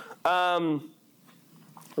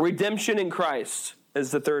 Redemption in Christ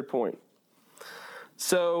is the third point.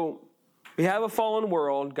 So, we have a fallen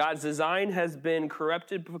world. God's design has been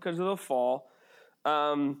corrupted because of the fall.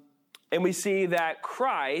 And we see that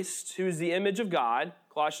Christ, who is the image of God,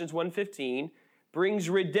 Colossians 1:15, brings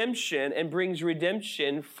redemption and brings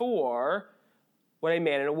redemption for what a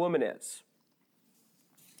man and a woman is.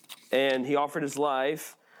 And he offered his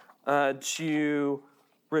life to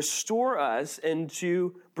restore us and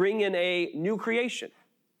to bring in a new creation,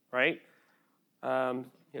 right?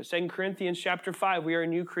 2 Corinthians chapter 5, we are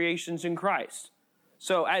new creations in Christ.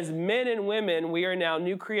 So as men and women, we are now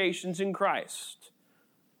new creations in Christ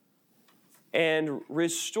and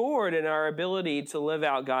restored in our ability to live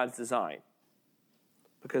out God's design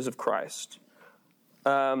because of Christ.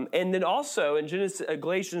 And then also in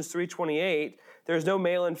Galatians 3:28, there's no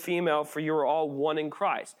male and female, for you are all one in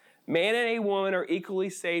Christ. Man and a woman are equally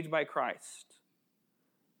saved by Christ,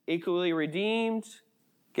 equally redeemed,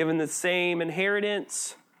 given the same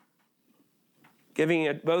inheritance, giving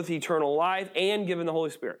it both eternal life and given the Holy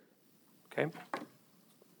Spirit. Okay?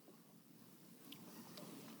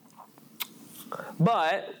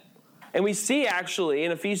 And we see actually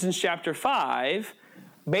in Ephesians chapter 5,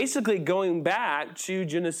 basically going back to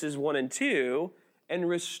Genesis 1 and 2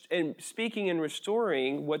 and speaking and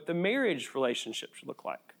restoring what the marriage relationship should look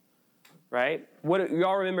like. Right? You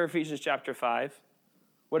all remember Ephesians chapter 5?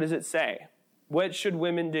 What does it say? What should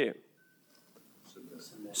women do?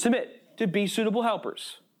 Submit to be suitable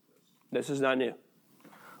helpers. This is not new.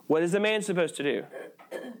 What is the man supposed to do?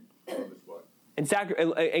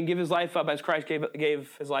 And give his life up as Christ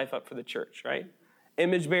gave his life up for the church, right?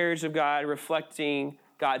 Image bearers of God reflecting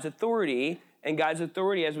God's authority. And God's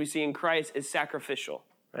authority, as we see in Christ, is sacrificial,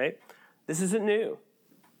 right? This isn't new.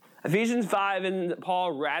 Ephesians 5, and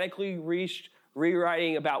Paul radically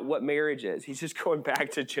rewriting about what marriage is. He's just going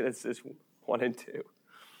back to Genesis 1 and 2.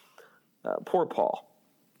 Poor Paul.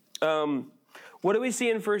 What do we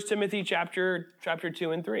see in 1 Timothy chapter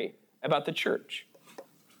 2 and 3 about the church?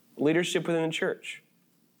 Leadership within the church.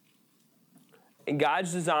 And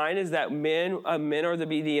God's design is that men are to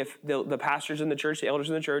be the pastors in the church, the elders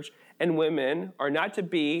in the church, and women are not to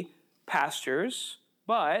be pastors,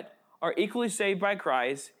 but are equally saved by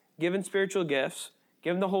Christ, given spiritual gifts,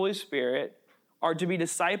 given the Holy Spirit, are to be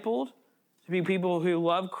discipled, to be people who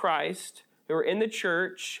love Christ, who are in the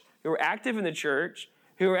church, who are active in the church,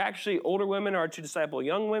 who are actually older women are to disciple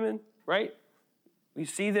young women, right? We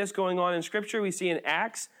see this going on in Scripture. We see in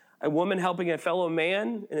Acts a woman helping a fellow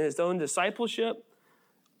man in his own discipleship.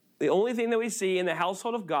 The only thing that we see in the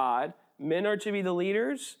household of God, men are to be the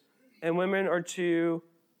leaders and women are to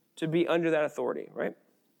be under that authority, right?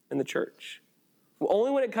 In the church.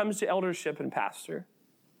 Only when it comes to eldership and pastor.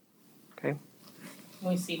 Okay?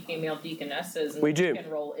 We see female deaconesses, and we the do.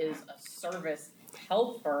 deacon role is a service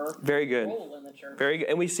helper Very good. role in the church. Very good.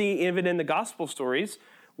 And we see even in the gospel stories,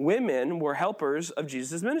 women were helpers of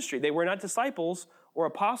Jesus' ministry. They were not disciples or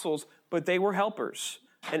apostles, but they were helpers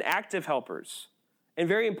and active helpers and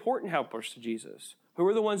very important helpers to Jesus. Who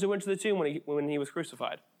were the ones who went to the tomb when he was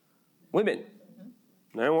crucified? Women.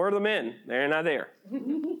 Mm-hmm. And where are the men? They're not there.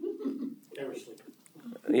 They were sleeping.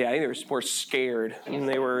 Yeah, I think they were more scared than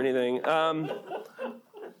they were anything.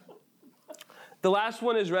 The last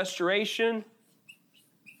one is restoration.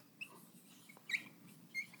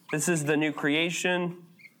 This is the new creation,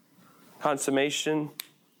 consummation.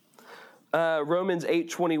 Romans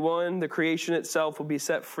 8:21, the creation itself will be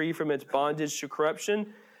set free from its bondage to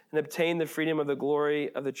corruption and obtain the freedom of the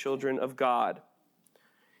glory of the children of God.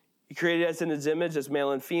 He created us in his image as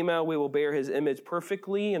male and female. We will bear his image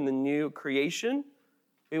perfectly in the new creation.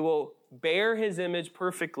 We will bear his image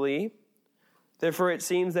perfectly. Therefore, it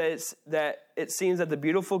seems that the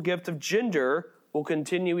beautiful gift of gender will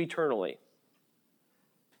continue eternally.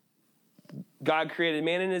 God created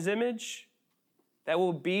man in his image. That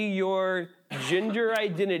will be your gender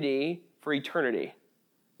identity for eternity.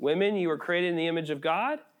 Women, you were created in the image of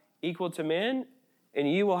God, equal to men, and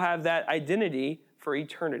you will have that identity for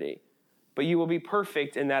eternity. But you will be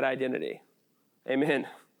perfect in that identity. Amen.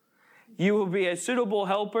 You will be a suitable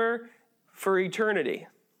helper for eternity.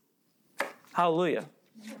 Hallelujah.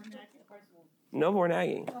 No more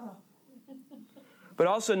nagging. But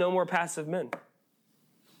also no more passive men.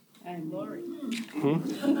 And glory.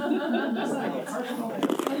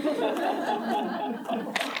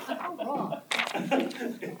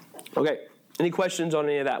 Okay. Any questions on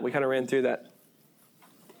any of that? We kind of ran through that.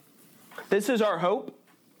 This is our hope.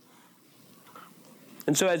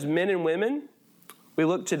 And so as men and women, we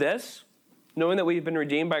look to this, knowing that we've been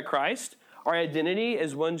redeemed by Christ. Our identity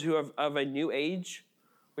is ones who are of a new age.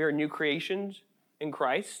 We are new creations in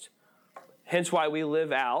Christ. Hence why we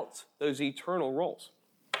live out those eternal roles.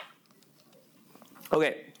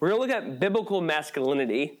 Okay, we're going to look at biblical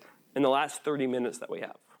masculinity in the last 30 minutes that we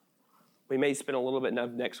have. We may spend a little bit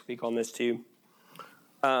of next week on this too.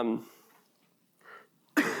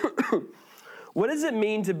 What does it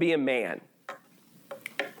mean to be a man?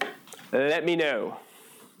 Let me know.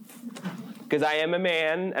 Because I am a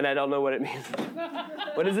man and I don't know what it means.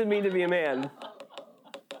 What does it mean to be a man?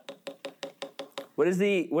 What is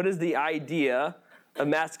the idea of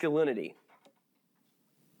masculinity?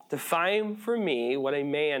 Define for me what a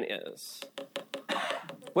man is.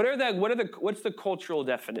 What's the cultural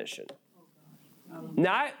definition?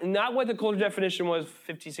 Not what the cultural definition was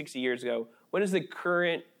 50, 60 years ago. What is the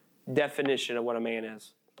current definition of what a man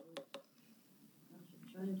is?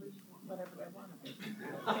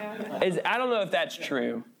 I don't know if that's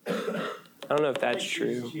true.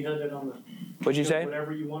 She had it on the. What'd you say?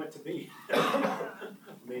 Whatever you want it to be. I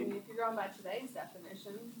mean, if you're going by today's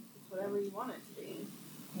definition, it's whatever you want it to be.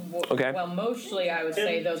 Okay. Well, mostly I would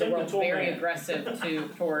say, though, the world's very aggressive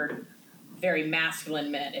toward very masculine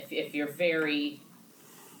men. If you're very,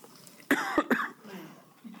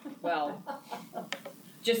 well,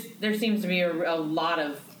 just there seems to be a lot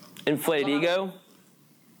of inflated ego.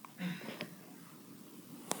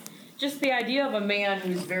 Just the idea of a man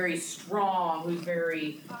who's very strong, who's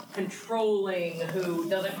very controlling, who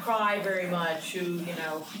doesn't cry very much, who,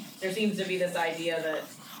 there seems to be this idea that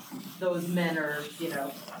those men are,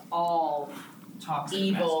 all toxic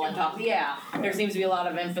evil and toxic. Yeah, there seems to be a lot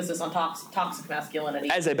of emphasis on toxic masculinity.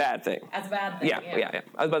 As a bad thing. Yeah.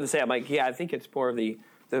 I was about to say, I think it's more of the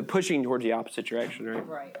pushing towards the opposite direction, right?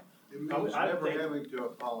 Right. It means never having to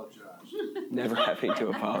apologize. Never having to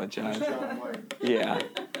apologize. Yeah.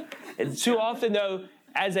 And too often, though,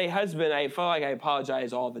 as a husband, I feel like I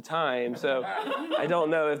apologize all the time. So I don't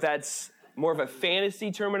know if that's more of a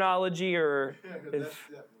fantasy terminology or if...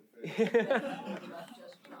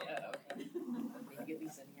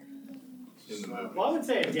 Well, I would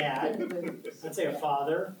say a dad. I'd say a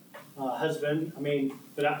father, husband.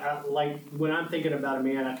 But I like when I'm thinking about a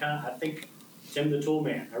man, I think Tim the Tool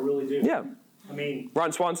Man. I really do. Yeah.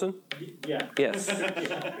 Ron Swanson? Yeah. Yes.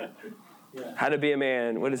 Yeah. How to be a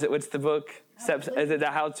man. What is it? What's the book? Steps. Is it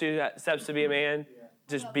the steps to be a man? Yeah.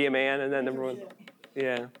 Just be a man, and then number one.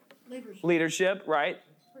 Yeah. Leadership, right?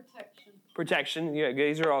 Protection. Yeah,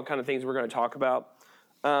 these are all kind of things we're going to talk about.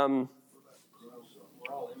 We're all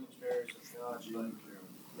image bearers of God, but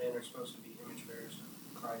men are supposed to be image bearers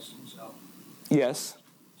of Christ himself. Yes.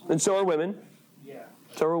 And so are women. Yeah.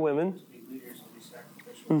 So are women. To be leaders and be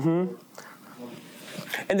sacrificial. Mm-hmm.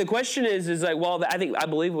 And the question is like, well,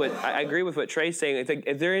 I agree with what Trey's saying.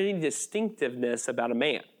 If there any distinctiveness about a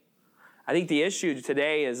man, I think the issue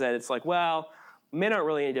today is that it's like, well, men aren't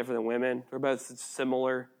really any different than women. They're both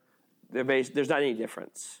similar. There's not any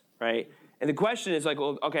difference, right? And the question is like,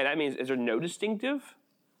 well, okay, that means, is there no distinctive?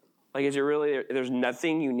 Like, is it really, there's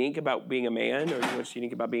nothing unique about being a man or what's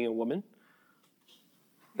unique about being a woman?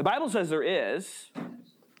 The Bible says there is,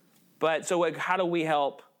 but so like, how do we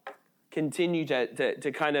help continue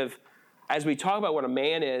to kind of, as we talk about what a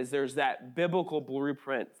man is, there's that biblical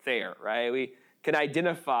blueprint there, right? We can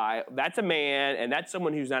identify, that's a man, and that's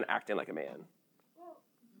someone who's not acting like a man. Well,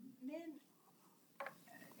 men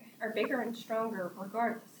are bigger and stronger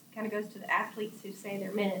regardless. Kind of goes to the athletes who say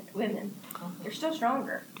they're men and women. They're still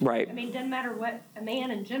stronger. Right. I mean, it doesn't matter what a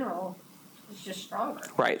man in general is, just stronger.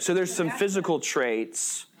 Right. So there's some physical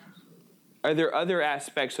traits. Are there other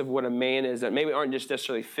aspects of what a man is that maybe aren't just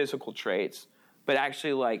necessarily physical traits, but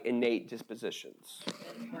actually like innate dispositions?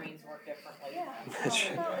 And brains work differently.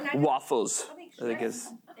 Yeah. Waffles, I think is.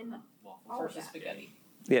 Versus spaghetti.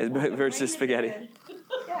 Yeah, versus spaghetti.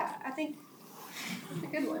 Yeah, I think it's a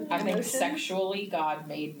good one. I think sexually, God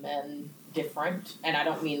made men different, and I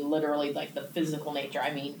don't mean literally like the physical nature.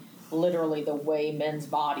 I mean literally the way men's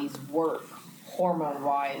bodies work,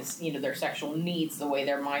 hormone-wise. Their sexual needs, the way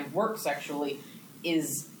their mind works sexually,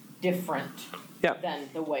 is different than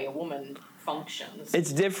the way a woman functions.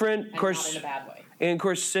 It's different, of course, not in a bad way. And of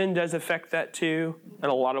course, sin does affect that too in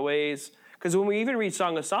a lot of ways. Because when we even read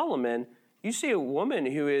Song of Solomon, you see a woman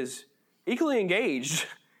who is equally engaged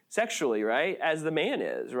sexually, right, as the man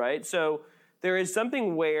is, right? So there is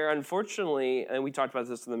something where, unfortunately, and we talked about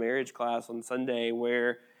this in the marriage class on Sunday,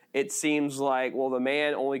 where it seems like, well, the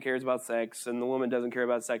man only cares about sex and the woman doesn't care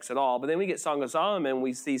about sex at all. But then we get Song of Solomon,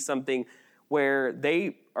 we see something where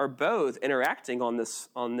they are both interacting on this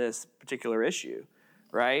particular issue,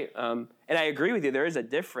 right? And I agree with you, there is a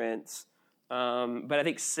difference, but I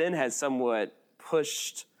think sin has somewhat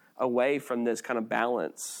pushed away from this kind of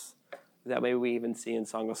balance that maybe we even see in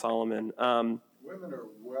Song of Solomon. Women are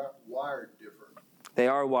wired different. They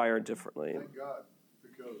are wired differently. Thank God,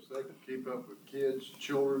 because they can keep up with kids,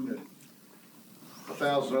 children, and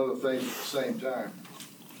 1,000 other things at the same time.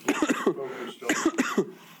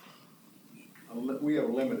 We have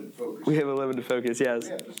a limited focus. We have a limited focus, yes. We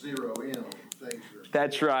have to zero in on things.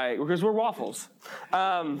 That's right, because we're waffles.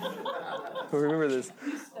 Remember this.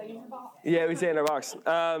 Yeah, we stay in our box.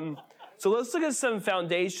 So let's look at some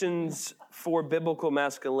foundations for biblical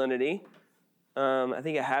masculinity. I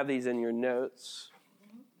think I have these in your notes.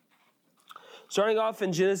 Starting off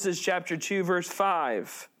in Genesis chapter 2, verse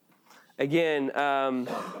 5. Again,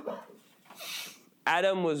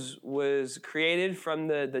 Adam was created from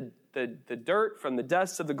the dirt, from the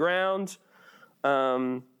dust of the ground.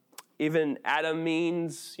 Even Adam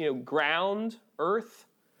means, ground, earth.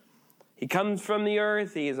 He comes from the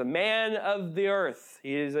earth. He is a man of the earth.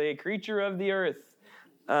 He is a creature of the earth.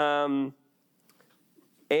 And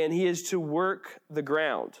he is to work the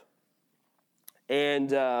ground.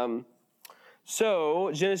 And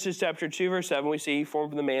so, Genesis chapter 2, verse 7, we see he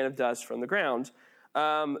formed the man of dust from the ground.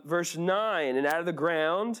 Verse 9, and out of the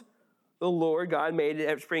ground, the Lord God made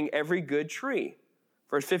it spring every good tree.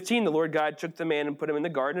 Verse 15, the Lord God took the man and put him in the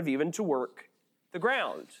Garden of Eden to work the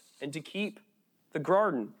ground and to keep the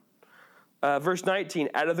garden. Verse 19,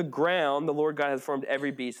 out of the ground, the Lord God has formed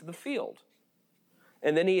every beast of the field.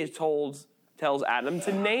 And then he tells Adam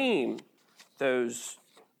to name those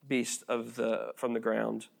beasts from the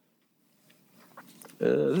ground.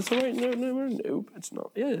 Is this right? No, nope, it's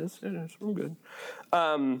not. Yeah, it is. I'm good.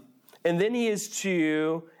 And then he is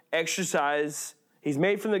to exercise, he's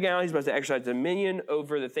made from the ground, he's supposed to exercise dominion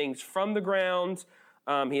over the things from the ground.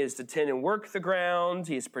 He is to tend and work the ground.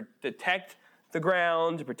 He is to protect the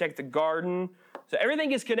ground, to protect the garden. So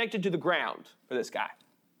everything is connected to the ground for this guy.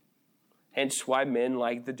 Hence why men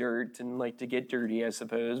like the dirt and like to get dirty, I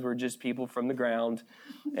suppose. We're just people from the ground,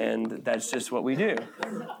 and that's just what we do.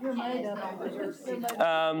 You're made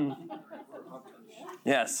up.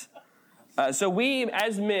 Yes. So we,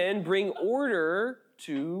 as men, bring order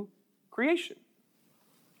to creation.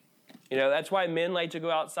 That's why men like to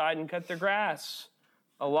go outside and cut their grass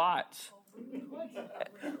a lot.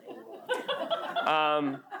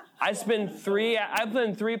 I've been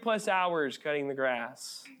 3+ hours cutting the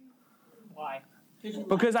grass. Why?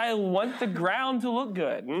 Because I want the ground to look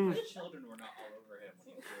good. The children were not all over him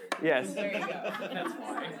when he grew. Yes. There you go. That's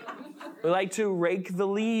why. We like to rake the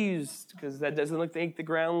leaves because that doesn't make the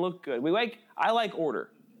ground look good. I like order.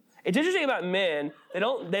 It's interesting about men. They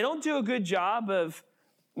don't do a good job of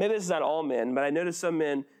maybe this is not all men, but I notice some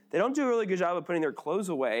men, they don't do a really good job of putting their clothes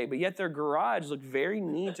away, but yet their garage looks very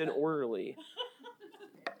neat and orderly.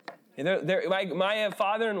 And they're, like my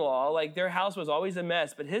father-in-law, like their house was always a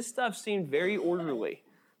mess, but his stuff seemed very orderly.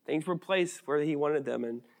 Things were placed where he wanted them,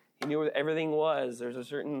 and he knew where everything was. There's a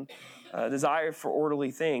certain desire for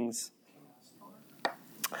orderly things.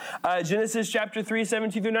 Genesis chapter 3,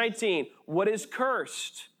 17 through 19. What is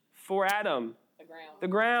cursed for Adam? The ground. The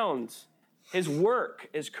ground. His work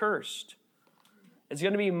is cursed. It's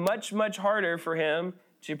going to be much, much harder for him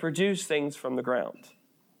to produce things from the ground.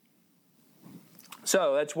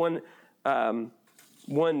 So that's one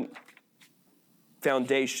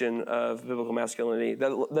foundation of biblical masculinity.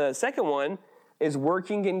 The second one is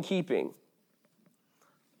working and keeping.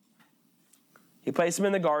 He placed him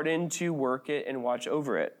in the garden to work it and watch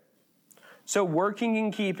over it. So working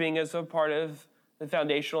and keeping is a part of the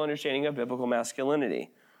foundational understanding of biblical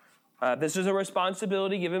masculinity. This is a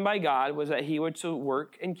responsibility given by God, was that he would to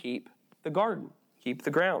work and keep the garden, keep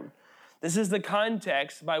the ground. This is the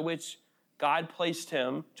context by which God placed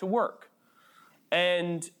him to work.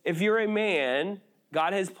 And if you're a man,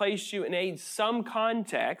 God has placed you in some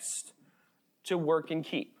context to work and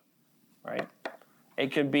keep, right?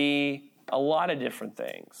 It could be a lot of different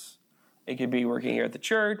things. It could be working here at the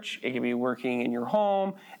church. It could be working in your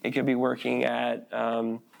home. It could be working at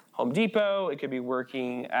Home Depot. It could be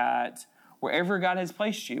working at wherever God has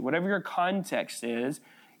placed you. Whatever your context is,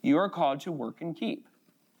 you are called to work and keep.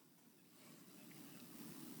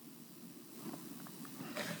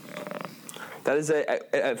 That is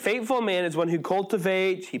a faithful man is one who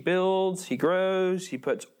cultivates, he builds, he grows, he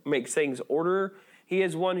makes things order. He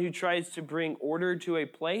is one who tries to bring order to a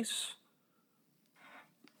place.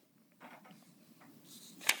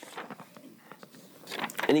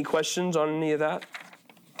 Any questions on any of that?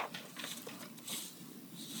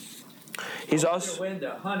 He's also when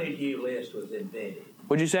the honeydew list was invented.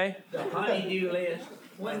 What'd you say? The honeydew list.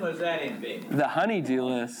 When was that invented? The honeydew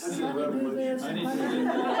list.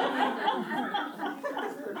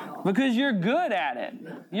 Because you're good at it.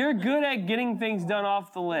 You're good at getting things done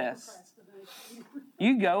off the list.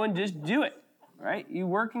 You go and just do it, right? You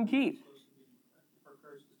work and keep.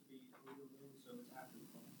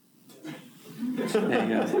 There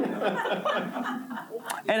you go.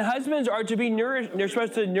 And husbands are to be nourished. They're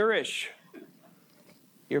supposed to nourish.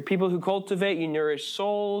 You're people who cultivate. You nourish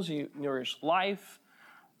souls. You nourish life.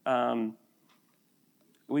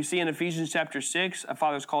 We see in Ephesians chapter 6, a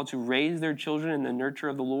father is called to raise their children in the nurture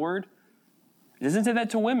of the Lord. It doesn't say that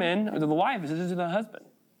to women or to the wife. It says it to the husband.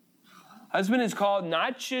 Husband is called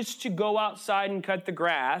not just to go outside and cut the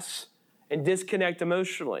grass and disconnect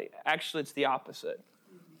emotionally. Actually, it's the opposite.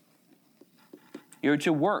 You're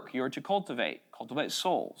to work. You're to cultivate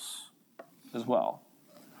souls as well.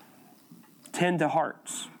 Tend to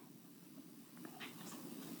hearts.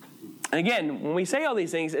 And again, when we say all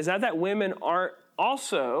these things, it's not that women aren't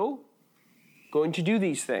also going to do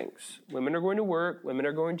these things. Women are going to work. Women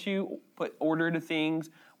are going to put order to things.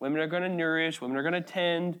 Women are going to nourish. Women are going to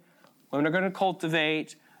tend. Women are going to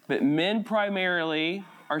cultivate. But men primarily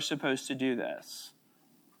are supposed to do this.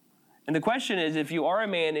 And the question is, if you are a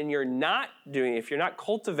man and you're not doing, if you're not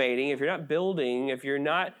cultivating, if you're not building, if you're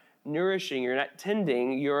not nourishing, you're not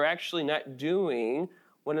tending, you're actually not doing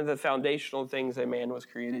one of the foundational things a man was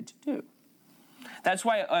created to do. That's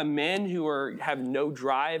why men who have no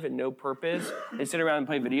drive and no purpose, they sit around and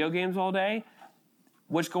play video games all day.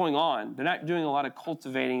 What's going on? They're not doing a lot of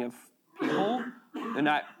cultivating of people. They're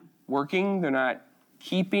not working. They're not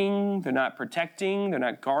keeping. They're not protecting. They're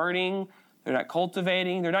not guarding. They're not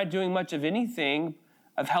cultivating. They're not doing much of anything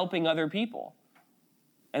of helping other people.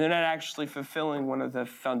 And they're not actually fulfilling one of the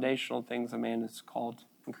foundational things a man is called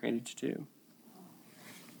and created to do.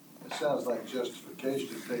 It sounds like justification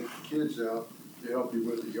to take the kids out to help you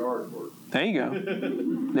with the yard work. There you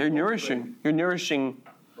go. They're nourishing. You're nourishing,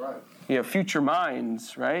 right? Future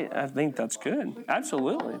minds, right? I think that's good.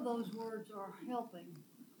 Absolutely. All of those words are helping.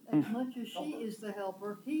 As much as she is the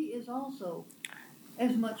helper, he is also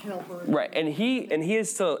as much helper. Right, and he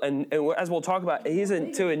is to, and as we'll talk about, he's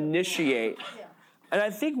to initiate. And I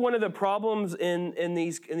think one of the problems in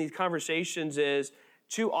these conversations is,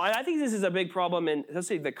 I think this is a big problem in, let's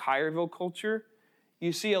say, the Cairville culture.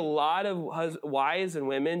 You see a lot of wives and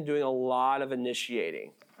women doing a lot of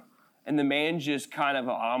initiating. And the man just kind of,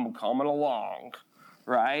 I'm coming along,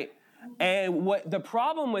 right? And what the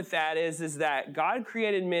problem with that is that God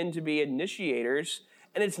created men to be initiators,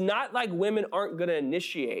 and it's not like women aren't going to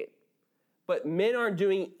initiate, but men aren't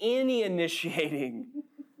doing any initiating.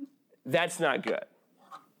 That's not good.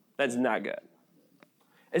 That's not good.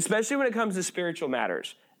 Especially when it comes to spiritual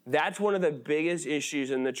matters. That's one of the biggest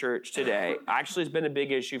issues in the church today. Actually, it's been a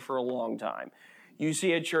big issue for a long time. You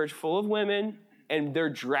see a church full of women, and they're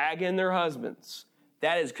dragging their husbands.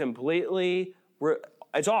 That is completely,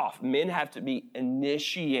 it's off. Men have to be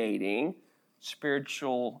initiating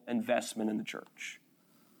spiritual investment in the church.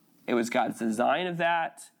 It was God's design of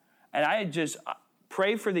that. And I just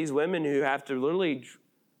pray for these women who have to literally,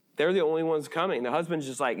 they're the only ones coming. The husband's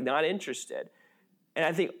just like not interested. And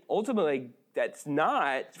I think ultimately that's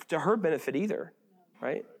not to her benefit either,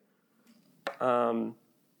 right? And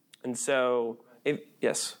so,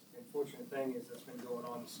 yes. The unfortunate thing is that's been going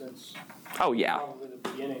on since probably the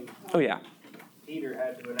beginning. Oh, yeah. Peter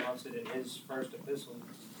had to announce it in his first epistle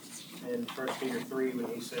in 1 Peter 3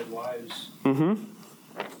 when he said, wives,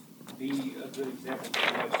 be a good example to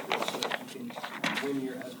your wives so that you can win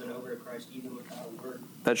your husband over to Christ even without a word.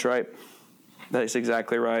 That's right. That's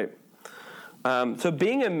exactly right. So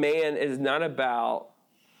being a man is not about,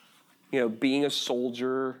 being a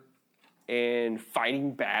soldier and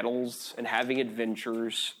fighting battles and having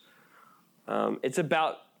adventures. It's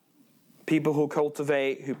about people who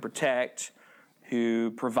cultivate, who protect,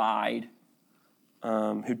 who provide,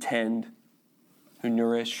 who tend, who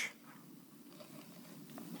nourish.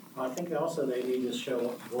 I think also they need to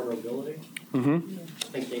show vulnerability. Mm-hmm. I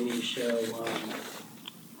think they need to show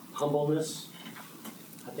humbleness.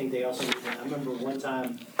 I think they also need to, I remember one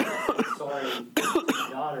time I saw my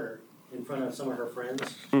daughter in front of some of her friends.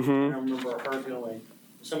 Mm-hmm. And I remember her going,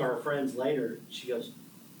 some of her friends later, she goes,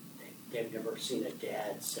 they've never seen a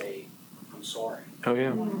dad say, I'm sorry. Oh,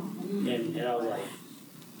 yeah. And I was like,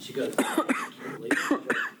 she goes, I can't believe it. She goes,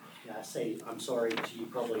 yeah, I say I'm sorry to you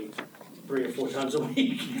probably 3 or 4 times a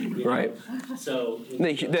week. Right. So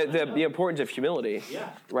the importance of humility.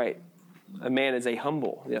 Yeah. Right. A man is a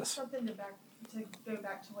humble. Yes. Something to go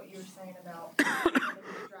back to what you were saying about your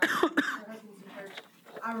husband's in church.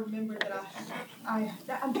 I remember that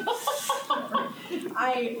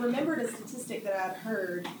I remembered a statistic that I'd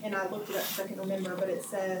heard, and I looked it up so I can remember, but it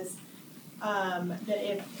says that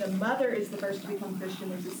if the mother is the first to become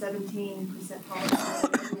Christian, there's a 17% probability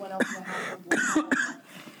that everyone else in the household will follow.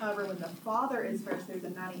 However, when the father is first, there's a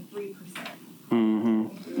 93%. Mm-hmm.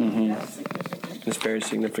 Mm-hmm. That's significant. It's very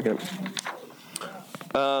significant.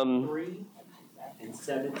 3 and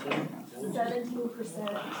 17.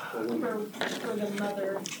 17% for the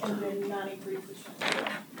mother, and then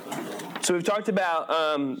 93%. So we've talked about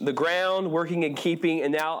the ground, working and keeping,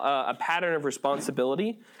 and now a pattern of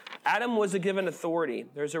responsibility. Adam was given authority.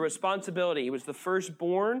 There's a responsibility. He was the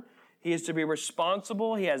firstborn. He is to be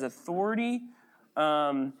responsible. He has authority.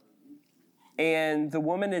 And the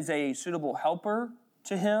woman is a suitable helper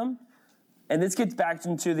to him. And this gets back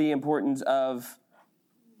into the importance of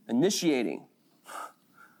initiating.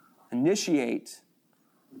 Initiate.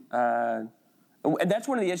 And that's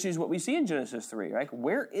one of the issues what we see in Genesis 3, right?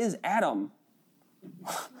 Where is Adam?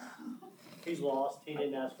 He's lost. He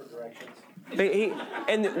didn't ask for directions.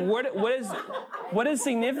 And what is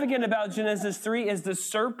significant about Genesis 3 is the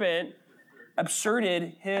serpent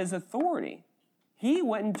asserted his authority. He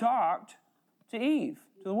went and talked to Eve,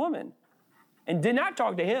 to the woman, and did not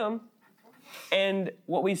talk to him. And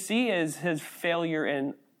what we see is his failure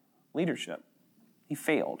in leadership. He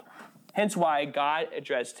failed. Hence why God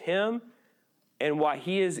addressed him, and why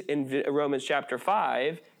he is in Romans chapter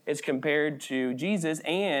 5 is compared to Jesus,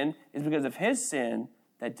 and is because of his sin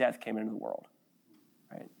that death came into the world.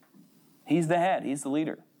 Right? He's the head. He's the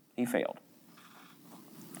leader. He failed.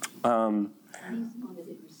 He's the one that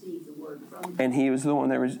did receive the word from. And he was the one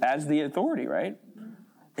that was as the authority, right?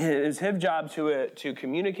 It is his job to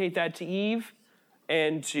communicate that to Eve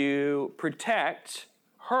and to protect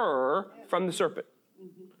her from the serpent.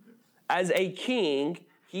 As a king,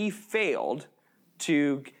 he failed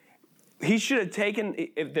to. He should have taken,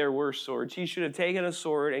 if there were swords, he should have taken a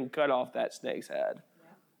sword and cut off that snake's head.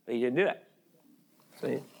 But he didn't do that.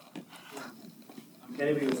 See? And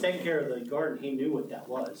if he was taking care of the garden, he knew what that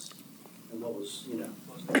was. And what was,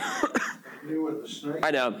 knew what the snake.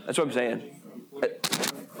 I know. That's what I'm saying.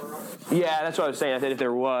 Yeah, that's what I was saying. I said if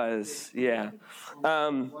there was, yeah. Why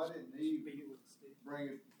didn't he bring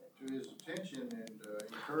it to his attention and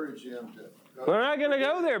encourage him to? We're not going to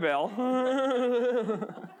go there, Bill.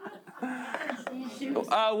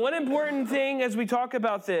 One important thing as we talk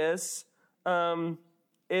about this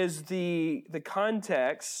is the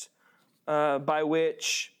context by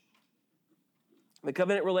which the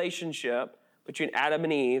covenant relationship between Adam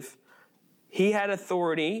and Eve, he had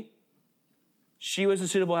authority. She was a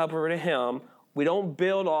suitable helper to him. We don't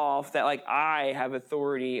build off that like I have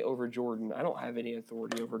authority over Jordan. I don't have any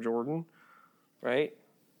authority over Jordan, right?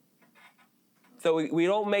 So we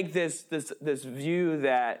don't make this view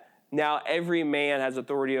that now every man has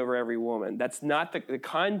authority over every woman. That's not the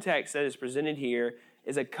context that is presented here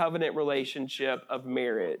is a covenant relationship of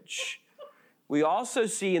marriage. We also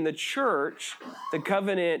see in the church the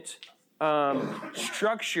covenant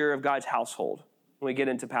structure of God's household when we get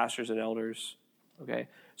into pastors and elders. Okay,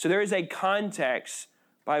 so there is a context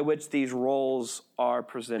by which these roles are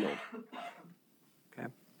presented. Okay,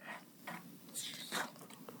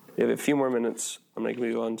 we have a few more minutes. I'm going to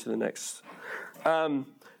move on to the next.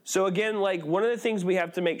 So again, like one of the things we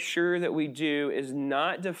have to make sure that we do is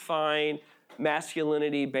not define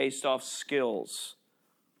masculinity based off skills.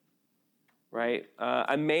 Right?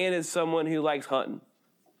 A man is someone who likes hunting.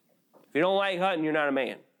 If you don't like hunting, you're not a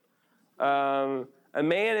man. A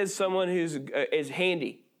man is someone who's is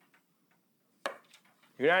handy.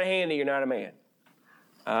 If you're not handy, you're not a man.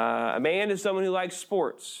 A man is someone who likes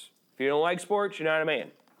sports. If you don't like sports, you're not a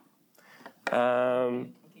man.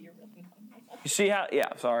 You see how?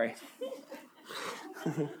 Yeah, sorry.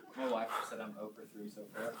 My wife just said I'm 0 for 3 so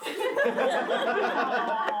far.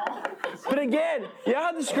 But again, you know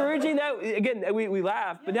how discouraging that, again, we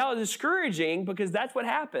laugh, but how discouraging because that's what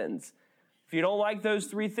happens. If you don't like those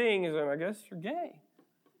 3 things, then I guess you're gay.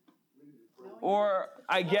 Or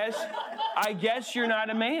I guess you're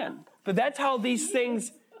not a man. But that's how these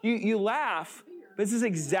things, you laugh, but this is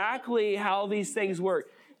exactly how these things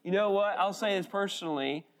work. You know what? I'll say this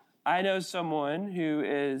personally. I know someone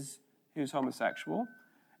who's homosexual.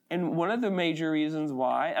 And one of the major reasons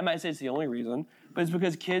why, I might say it's the only reason, but it's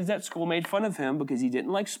because kids at school made fun of him because he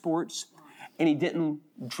didn't like sports and he didn't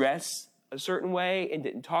dress a certain way and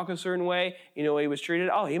didn't talk a certain way. You know, he was treated,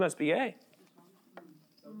 oh, he must be gay.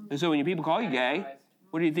 And so when people call you gay,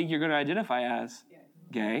 what do you think you're going to identify as?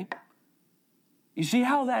 Gay. You see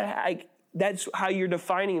how that's how you're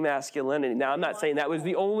defining masculinity. Now, I'm not saying that was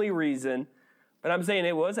the only reason, but I'm saying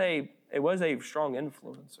it was a strong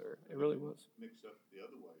influencer. It really was. Mixed up the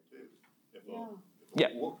other way, too. If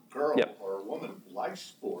a girl or a woman likes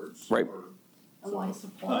sports right. or wants to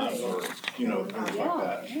play. Or, things like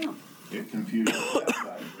that, it confuses that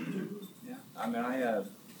side. Yeah, I mean, I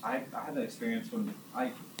had that experience when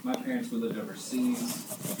my parents, we lived overseas,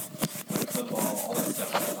 football, all that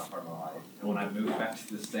stuff was not part of my life. And when I moved back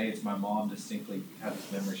to the States, my mom distinctly had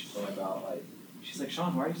this memory she told me about, she's like,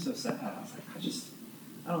 Sean, why are you so sad? I was like,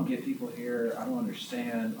 I don't get people here. I don't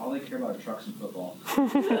understand. All they care about are trucks and football.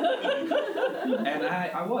 And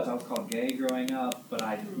I was called gay growing up, but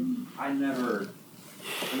I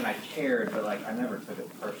cared, but I never took it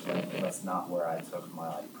personally. That's not where I took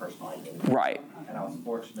my personal identity. Right. And I was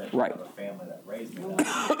fortunate to have a family that raised me that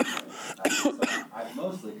way. So I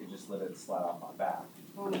mostly could just let it slide off my back.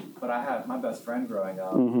 But I had my best friend growing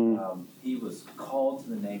up. He was called to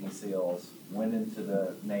the Navy SEALs, went into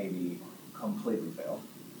the Navy, completely failed.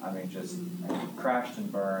 I mean, just crashed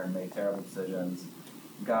and burned, made terrible decisions,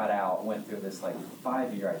 got out, went through this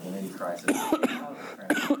 5-year identity crisis.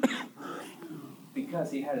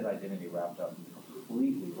 Because he had his identity wrapped up in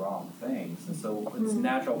completely wrong things. And so his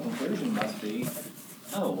natural conclusion must be,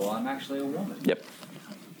 oh, well, I'm actually a woman. Yep.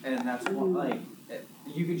 And that's what,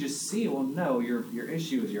 you could just see, well, no, your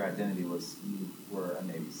issue is your identity was you were a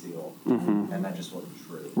Navy SEAL. And that just wasn't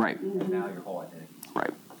true. Right. And now your whole identity is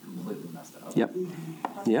completely messed up. Yep.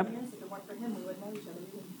 Yep. If it weren't for him, we wouldn't know each other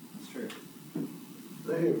either. That's true.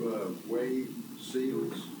 They have wave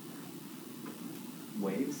seals.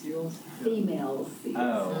 Wave seals? Female seals.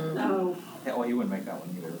 Oh. Yeah, well, you wouldn't make that one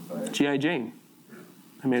either. But G.I. Jane.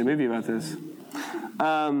 I made a movie about this.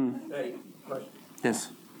 Hey, question.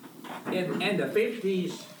 Yes. In the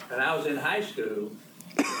 50s, when I was in high school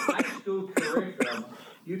curriculum,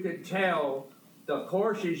 you could tell the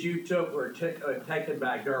courses you took were taken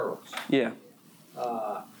by girls. Yeah.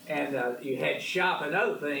 And you had shop and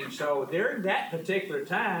other things. So during that particular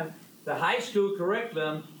time, the high school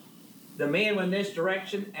curriculum, the men went in this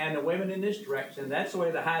direction and the women in this direction. That's the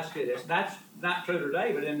way the high school is. That's not true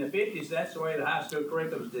today, but in the 50s, that's the way the high school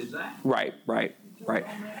curriculum was designed. Right.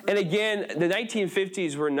 And again, the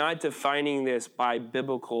 1950s were not defining this by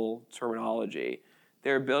biblical terminology.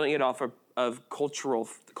 They were building it off of cultural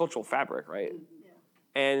fabric, right?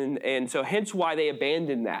 And so hence why they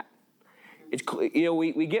abandoned that. It's,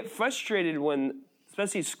 we get frustrated when,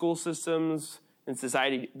 especially school systems and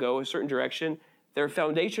society go a certain direction, their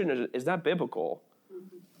foundation is not biblical.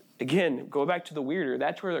 Again, go back to the weirder.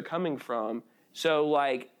 That's where they're coming from. So,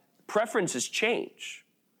 preferences change.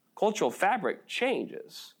 Cultural fabric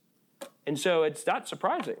changes. And so it's not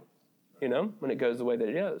surprising, when it goes the way that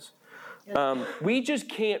it is. We just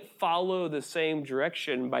can't follow the same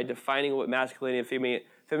direction by defining what masculinity and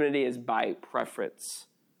femininity is by preference.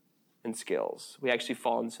 and skills. We actually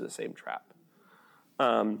fall into the same trap.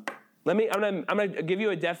 I'm gonna give you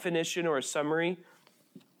a definition or a summary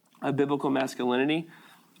of biblical masculinity.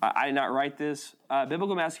 I did not write this.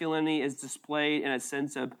 Biblical masculinity is displayed in a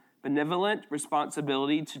sense of benevolent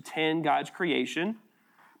responsibility to tend God's creation,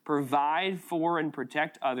 provide for and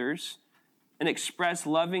protect others, and express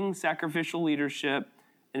loving sacrificial leadership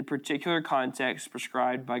in particular contexts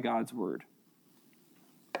prescribed by God's word.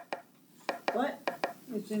 What?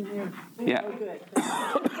 It's in here. Yeah. Oh,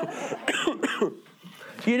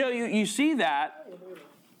 good. You see that,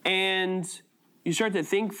 and you start to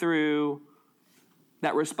think through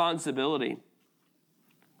that responsibility.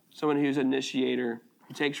 Someone who's an initiator,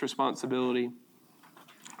 who takes responsibility,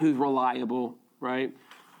 who's reliable, right?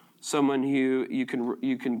 Someone who you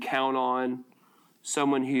can count on,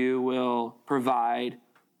 someone who will provide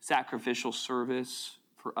sacrificial service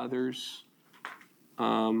for others,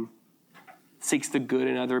 seeks the good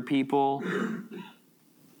in other people,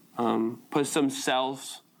 puts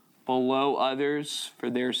themselves below others for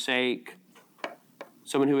their sake,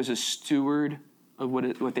 someone who is a steward of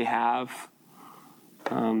what they have.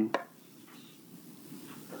 And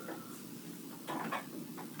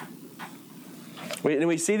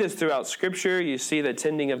we see this throughout Scripture. You see the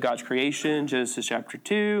tending of God's creation, Genesis chapter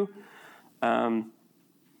 2.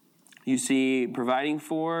 You see providing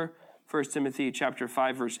for, 1 Timothy chapter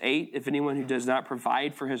 5, verse 8. If anyone who does not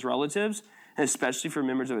provide for his relatives, and especially for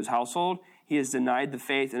members of his household, he has denied the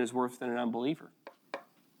faith and is worse than an unbeliever.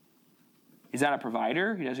 He's not a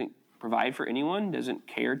provider. He doesn't provide for anyone, doesn't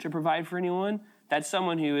care to provide for anyone. That's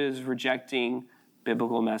someone who is rejecting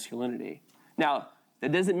biblical masculinity. Now,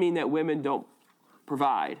 that doesn't mean that women don't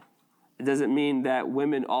provide. It doesn't mean that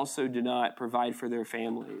women also do not provide for their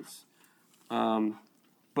families.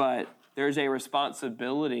 But there's a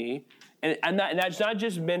responsibility, and that's not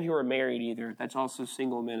just men who are married either. That's also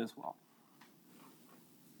single men as well.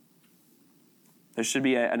 There should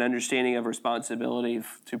be an understanding of responsibility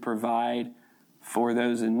to provide for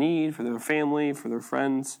those in need, for their family, for their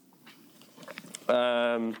friends.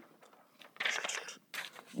 A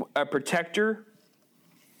protector,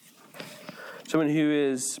 someone who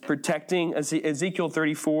is protecting, Ezekiel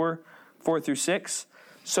 34, 4-6.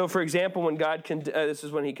 So, for example, when God, this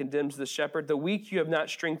is when he condemns the shepherd, the weak you have not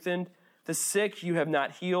strengthened, the sick you have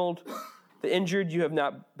not healed, the injured you have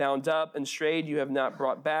not bound up, and strayed you have not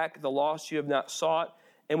brought back, the lost you have not sought,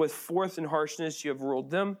 and with force and harshness you have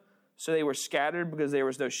ruled them. So they were scattered because there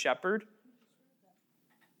was no shepherd.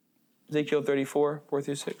 Ezekiel 34,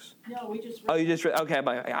 4-6. No, we just read. Oh, you just read? Okay,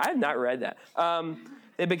 I have not read that.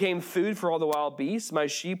 They became food for all the wild beasts. My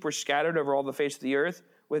sheep were scattered over all the face of the earth,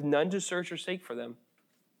 with none to search or seek for them.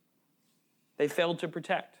 They failed to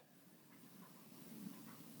protect.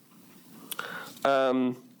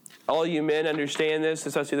 All you men understand this,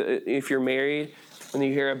 especially if you're married. When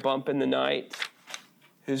you hear a bump in the night,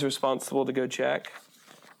 who's responsible to go check?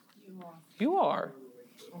 You are.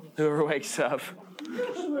 Whoever wakes up.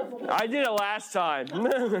 I did it last time.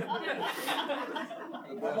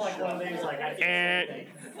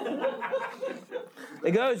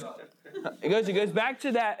 It goes back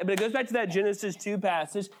to that, but it goes back to that Genesis 2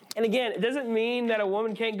 passage. And again, it doesn't mean that a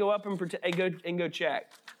woman can't go up and go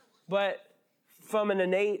check. But from an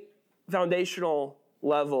innate foundational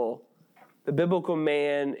level, the biblical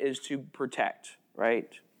man is to protect, right?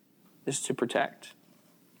 Is to protect.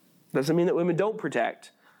 Doesn't mean that women don't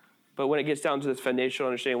protect. But when it gets down to this foundational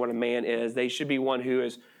understanding of what a man is, they should be one who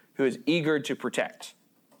is eager to protect,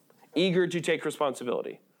 eager to take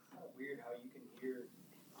responsibility. Weird how you can hear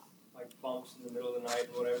like bumps in the middle of the night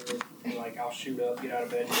and whatever, and like I'll shoot up, get out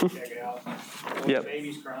of bed, and check it out. When the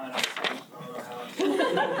baby's crying, I don't know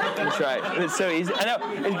how. That's right. It's so easy. I know.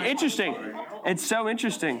 It's interesting. It's so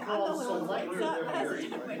interesting.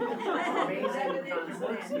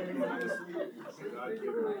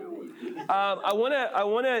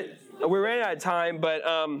 We're running out of time, but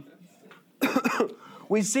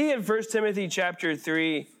we see in 1 Timothy chapter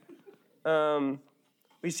 3,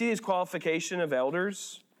 we see this qualification of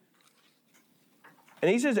elders.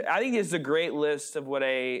 And he says, I think it's a great list of what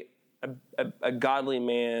a godly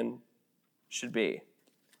man should be.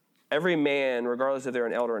 Every man, regardless if they're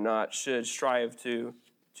an elder or not, should strive to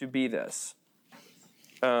be this.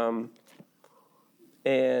 And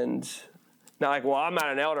not like, well, I'm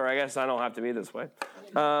not an elder, I guess I don't have to be this way.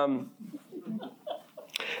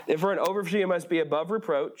 If for an overseer, you must be above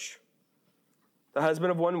reproach, the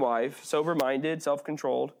husband of one wife, sober-minded,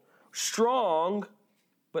 self-controlled, strong,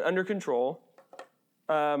 but under control,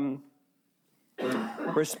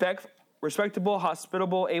 respectable,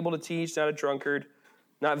 hospitable, able to teach, not a drunkard,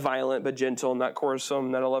 not violent, but gentle, not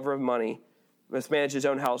quarrelsome, not a lover of money, must manage his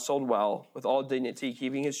own household well, with all dignity,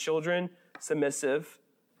 keeping his children submissive.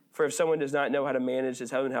 For if someone does not know how to manage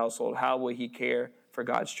his own household, how will he care for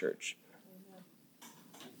God's church?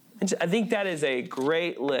 And I think that is a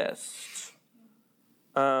great list.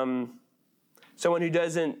 Someone who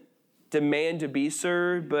doesn't demand to be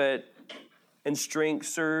served, but in strength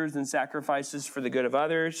serves and sacrifices for the good of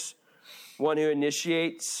others. One who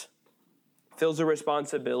initiates, feels a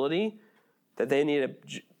responsibility that they need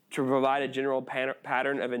to provide a general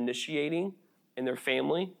pattern of initiating in their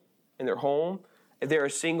family, in their home. If they're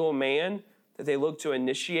a single man, that they look to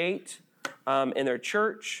initiate in their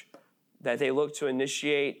church, that they look to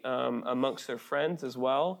initiate amongst their friends as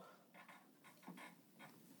well,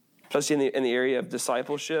 especially in the area of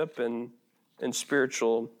discipleship and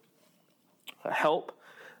spiritual help.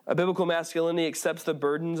 A biblical masculinity accepts the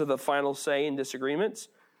burdens of the final say in disagreements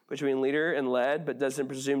between leader and led, but doesn't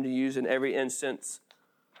presume to use in every instance.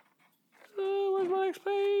 Where's my next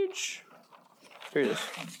page? Here it is.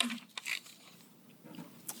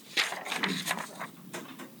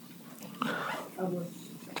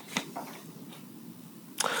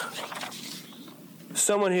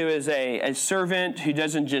 Someone who is a servant, who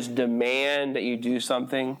doesn't just demand that you do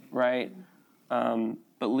something, right?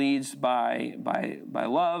 But leads by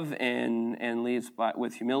love and leads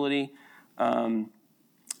with humility.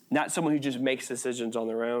 Not someone who just makes decisions on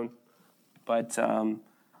their own, but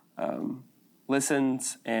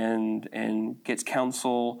listens and gets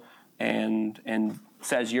counsel and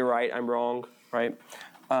says, you're right, I'm wrong, right?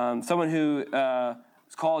 Someone who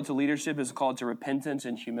is called to leadership is called to repentance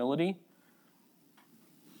and humility.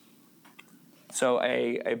 So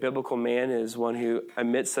a biblical man is one who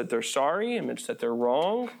admits that they're sorry, admits that they're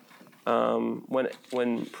wrong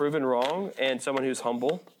when proven wrong, and someone who's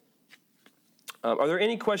humble. Are there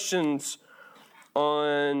any questions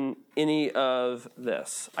on any of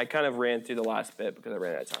this? I kind of ran through the last bit because I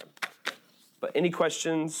ran out of time. But any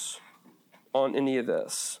questions on any of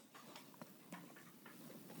this?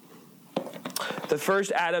 The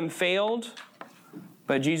first Adam failed,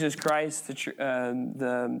 but Jesus Christ, the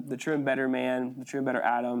true and better man, the true and better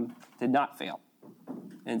Adam, did not fail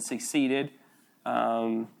and succeeded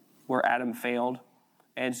where Adam failed.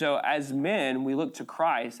 And so as men, we look to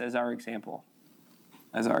Christ as our example.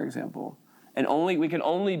 And we can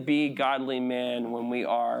only be godly men when we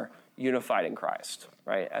are unified in Christ,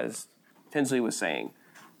 right? As Tinsley was saying,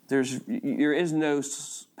 there is no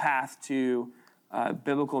path to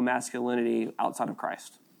biblical masculinity outside of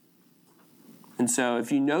Christ. And so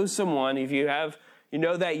if you know someone, you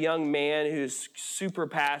know that young man who's super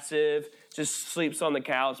passive, just sleeps on the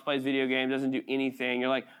couch, plays video games, doesn't do anything, you're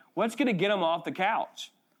like, what's going to get him off the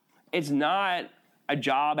couch? It's not a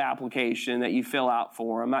job application that you fill out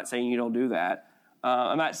for. I'm not saying you don't do that.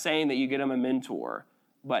 I'm not saying that you get him a mentor,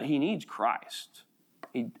 but he needs Christ.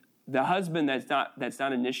 The husband that's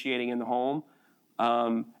not initiating in the home,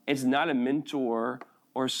 it's not a mentor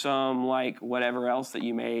or some whatever else that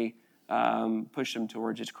you may push him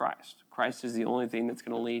towards. It's Christ. Christ is the only thing that's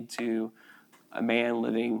going to lead to a man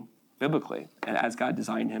living biblically and as God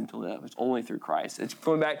designed him to live. It's only through Christ. It's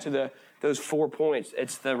going back to those 4 points.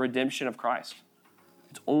 It's the redemption of Christ.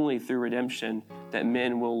 It's only through redemption that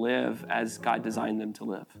men will live as God designed them to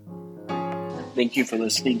live. Thank you for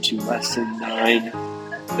listening to Lesson 9,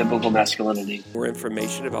 Biblical Masculinity. For more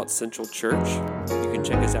information about Central Church, you can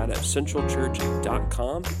check us out at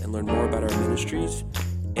centralchurch.com and learn more about our ministries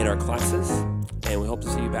and our classes, and we hope to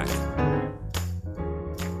see you back.